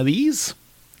at some of these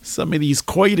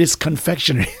coitus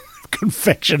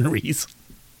confectionaries.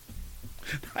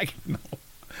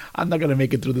 I'm not going to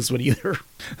make it through this one either.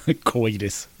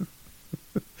 Coitus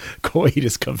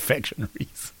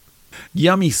confectionaries.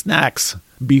 Yummy snacks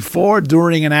before,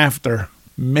 during, and after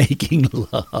making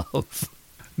love.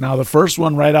 Now, the first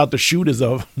one right out the chute is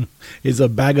a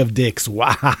bag of dicks.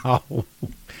 Wow.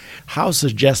 How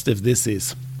suggestive this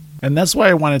is. And that's why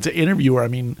I wanted to interview her. I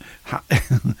mean,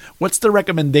 what's the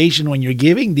recommendation when you're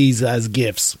giving these as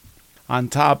gifts? On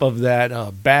top of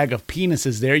that bag of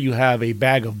penises there, you have a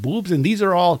bag of boobs. And these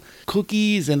are all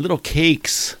cookies and little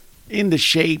cakes in the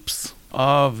shapes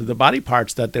of the body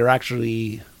parts that they're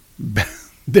actually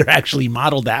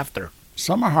modeled after.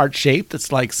 Some are heart-shaped.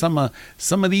 It's like some of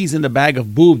these in the bag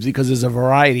of boobs, because there's a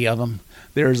variety of them.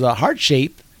 There's a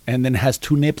heart-shaped and then has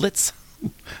 2 niplets.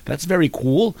 That's very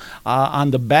cool. On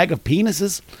the bag of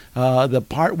penises, the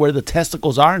part where the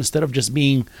testicles are, instead of just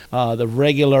being the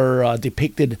regular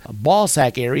depicted ball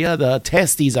sack area, the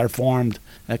testes are formed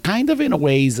kind of in a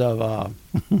ways of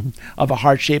of a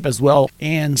heart shape as well.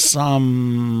 And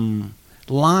some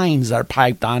lines are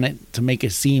piped on it to make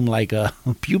it seem like a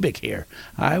pubic hair.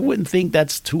 I wouldn't think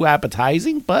that's too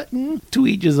appetizing, but to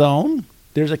each his own.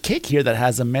 There's a cake here that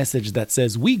has a message that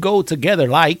says, "We go together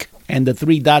like," and the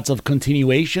 3 dots of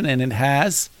continuation, and it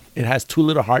has 2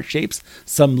 little heart shapes,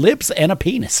 some lips, and a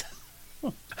penis.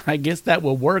 I guess that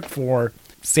will work for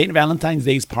St. Valentine's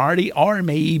Day's party, or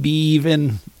maybe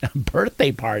even a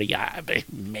birthday party.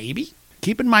 Maybe.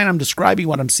 Keep in mind, I'm describing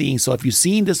what I'm seeing. So if you've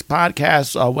seen this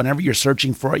podcast, whenever you're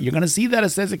searching for it, you're going to see that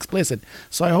it says explicit.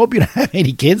 So I hope you don't have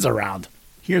any kids around.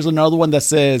 Here's another one that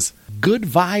says, "Good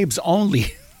vibes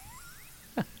only."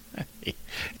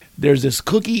 There's this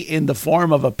cookie in the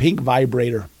form of a pink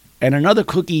vibrator, and another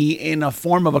cookie in a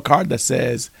form of a card that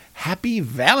says, "Happy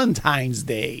Valentine's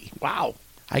Day." Wow.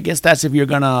 I guess that's if you're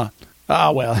going to,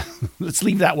 let's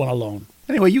leave that one alone.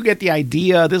 Anyway, you get the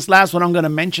idea. This last one I'm going to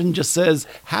mention just says,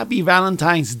 "Happy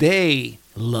Valentine's Day,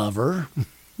 lover."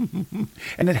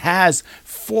 And it has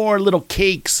 4 little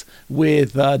cakes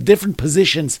with different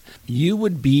positions you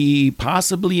would be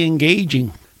possibly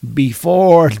engaging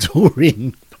before,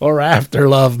 during, or after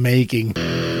love making.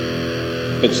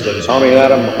 It's the Tommy and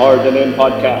Adam Hard and In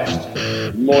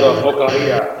podcast. Mora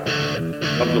Hokaria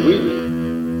of the week.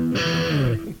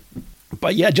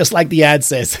 But yeah, just like the ad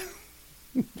says,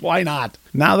 why not?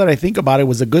 Now that I think about it, it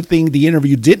was a good thing the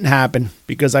interview didn't happen,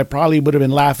 because I probably would have been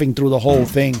laughing through the whole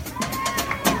thing.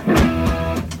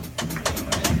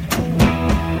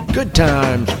 Good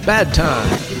times, bad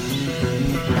times.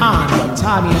 On the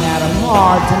Tommy and Adam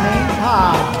Hard to Name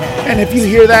podcast. And if you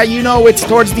hear that, you know it's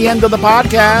towards the end of the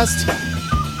podcast.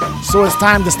 So it's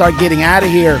time to start getting out of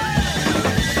here.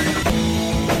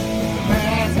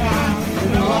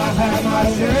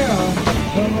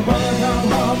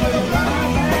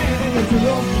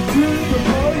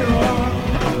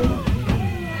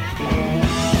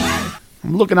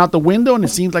 I'm looking out the window and it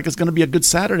seems like it's going to be a good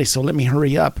Saturday, so let me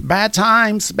hurry up. Bad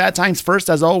times first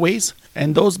as always.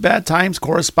 And those bad times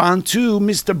correspond to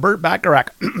Mr. Burt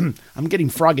Bacharach. I'm getting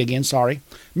frog again, sorry.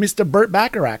 Mr. Burt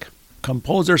Bacharach,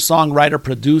 composer, songwriter,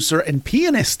 producer, and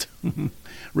pianist.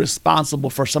 Responsible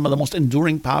for some of the most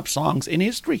enduring pop songs in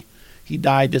history. He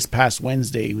died this past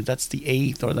Wednesday. That's the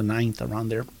 8th or the 9th, around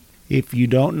there. If you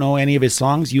don't know any of his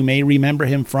songs, you may remember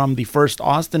him from the first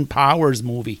Austin Powers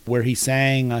movie, where he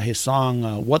sang his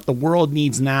song, "What the World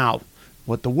Needs Now."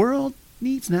 What the world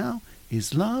needs now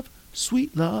is love,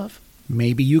 sweet love.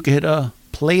 Maybe you could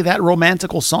play that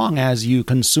romantical song as you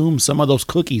consume some of those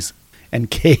cookies and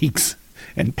cakes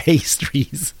and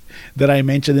pastries that I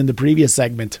mentioned in the previous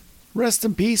segment. Rest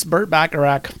in peace, Burt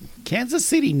Bacharach. Kansas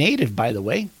City native, by the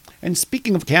way. And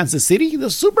speaking of Kansas City, the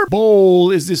Super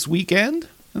Bowl is this weekend.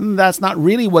 And that's not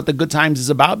really what the Good Times is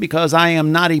about, because I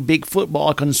am not a big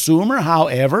football consumer.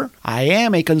 However, I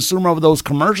am a consumer of those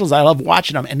commercials. I love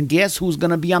watching them. And guess who's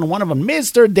going to be on one of them?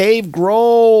 Mr. Dave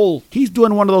Grohl. He's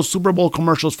doing one of those Super Bowl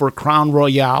commercials for Crown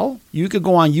Royale. You could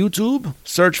go on YouTube,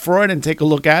 search for it, and take a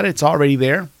look at it. It's already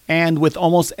there. And with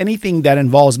almost anything that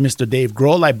involves Mr. Dave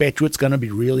Grohl, I bet you it's going to be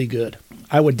really good.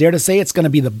 I would dare to say it's going to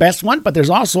be the best one, but there's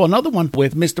also another one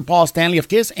with Mr. Paul Stanley of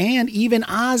Kiss and even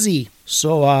Ozzy.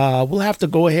 So we'll have to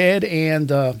go ahead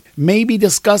and maybe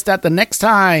discuss that the next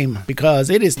time, because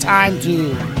it is time to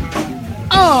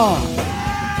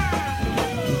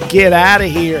get out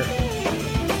of here.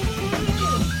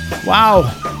 Wow.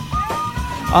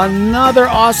 Another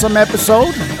awesome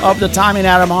episode of the Tommy and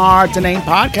Adam Hard to Name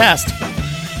podcast.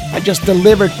 I just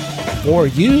delivered for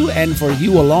you and for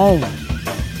you alone.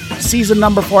 Season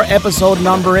number 4, episode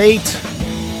number 8.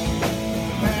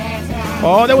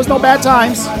 Oh, there was no bad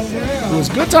times. It was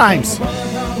good times.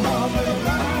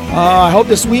 I hope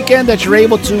this weekend that you're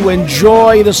able to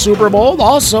enjoy the Super Bowl.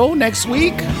 Also, next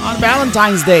week on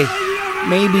Valentine's Day,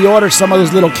 maybe order some of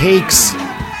those little cakes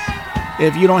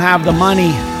if you don't have the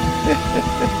money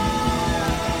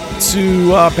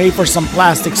to pay for some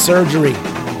plastic surgery.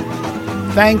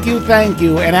 Thank you.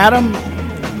 And Adam,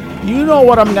 You know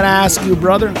what I'm going to ask you,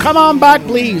 brother. Come on back,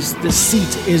 please. The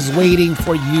seat is waiting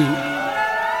for you.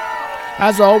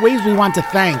 As always, we want to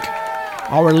thank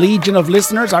our legion of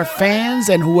listeners, our fans,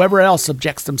 and whoever else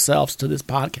subjects themselves to this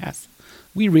podcast.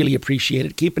 We really appreciate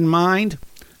it. Keep in mind,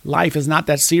 life is not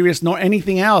that serious nor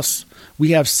anything else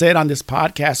we have said on this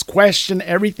podcast. Question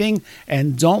everything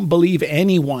and don't believe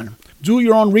anyone. Do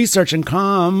your own research and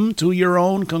come to your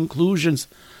own conclusions.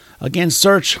 Again,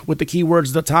 search with the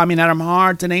keywords The Tommy and Adam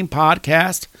Hard to Name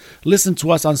Podcast. Listen to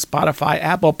us on Spotify,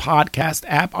 Apple Podcast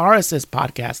app, RSS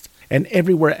Podcast, and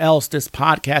everywhere else this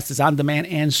podcast is on demand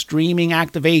and streaming.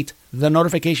 Activate the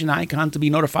notification icon to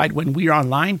be notified when we're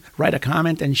online. Write a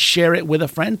comment and share it with a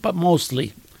friend, but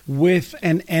mostly with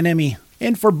an enemy.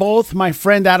 And for both my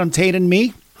friend Adam Tate and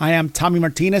me, I am Tommy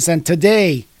Martinez, and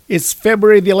today it's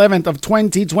February the 11th of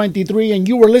 2023, and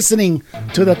you were listening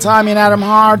to the Tommy and Adam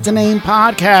Hard to Name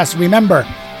podcast. Remember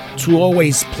to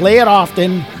always play it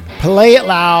often, play it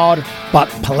loud, but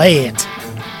play it.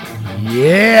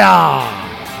 Yeah!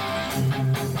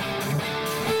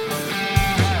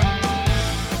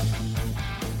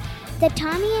 The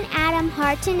Tommy and Adam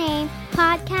Hard to Name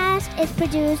podcast is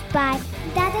produced by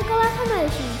Datacola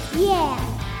Promotions,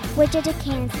 yeah, Wichita,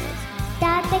 Kansas.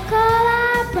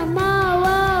 Datacola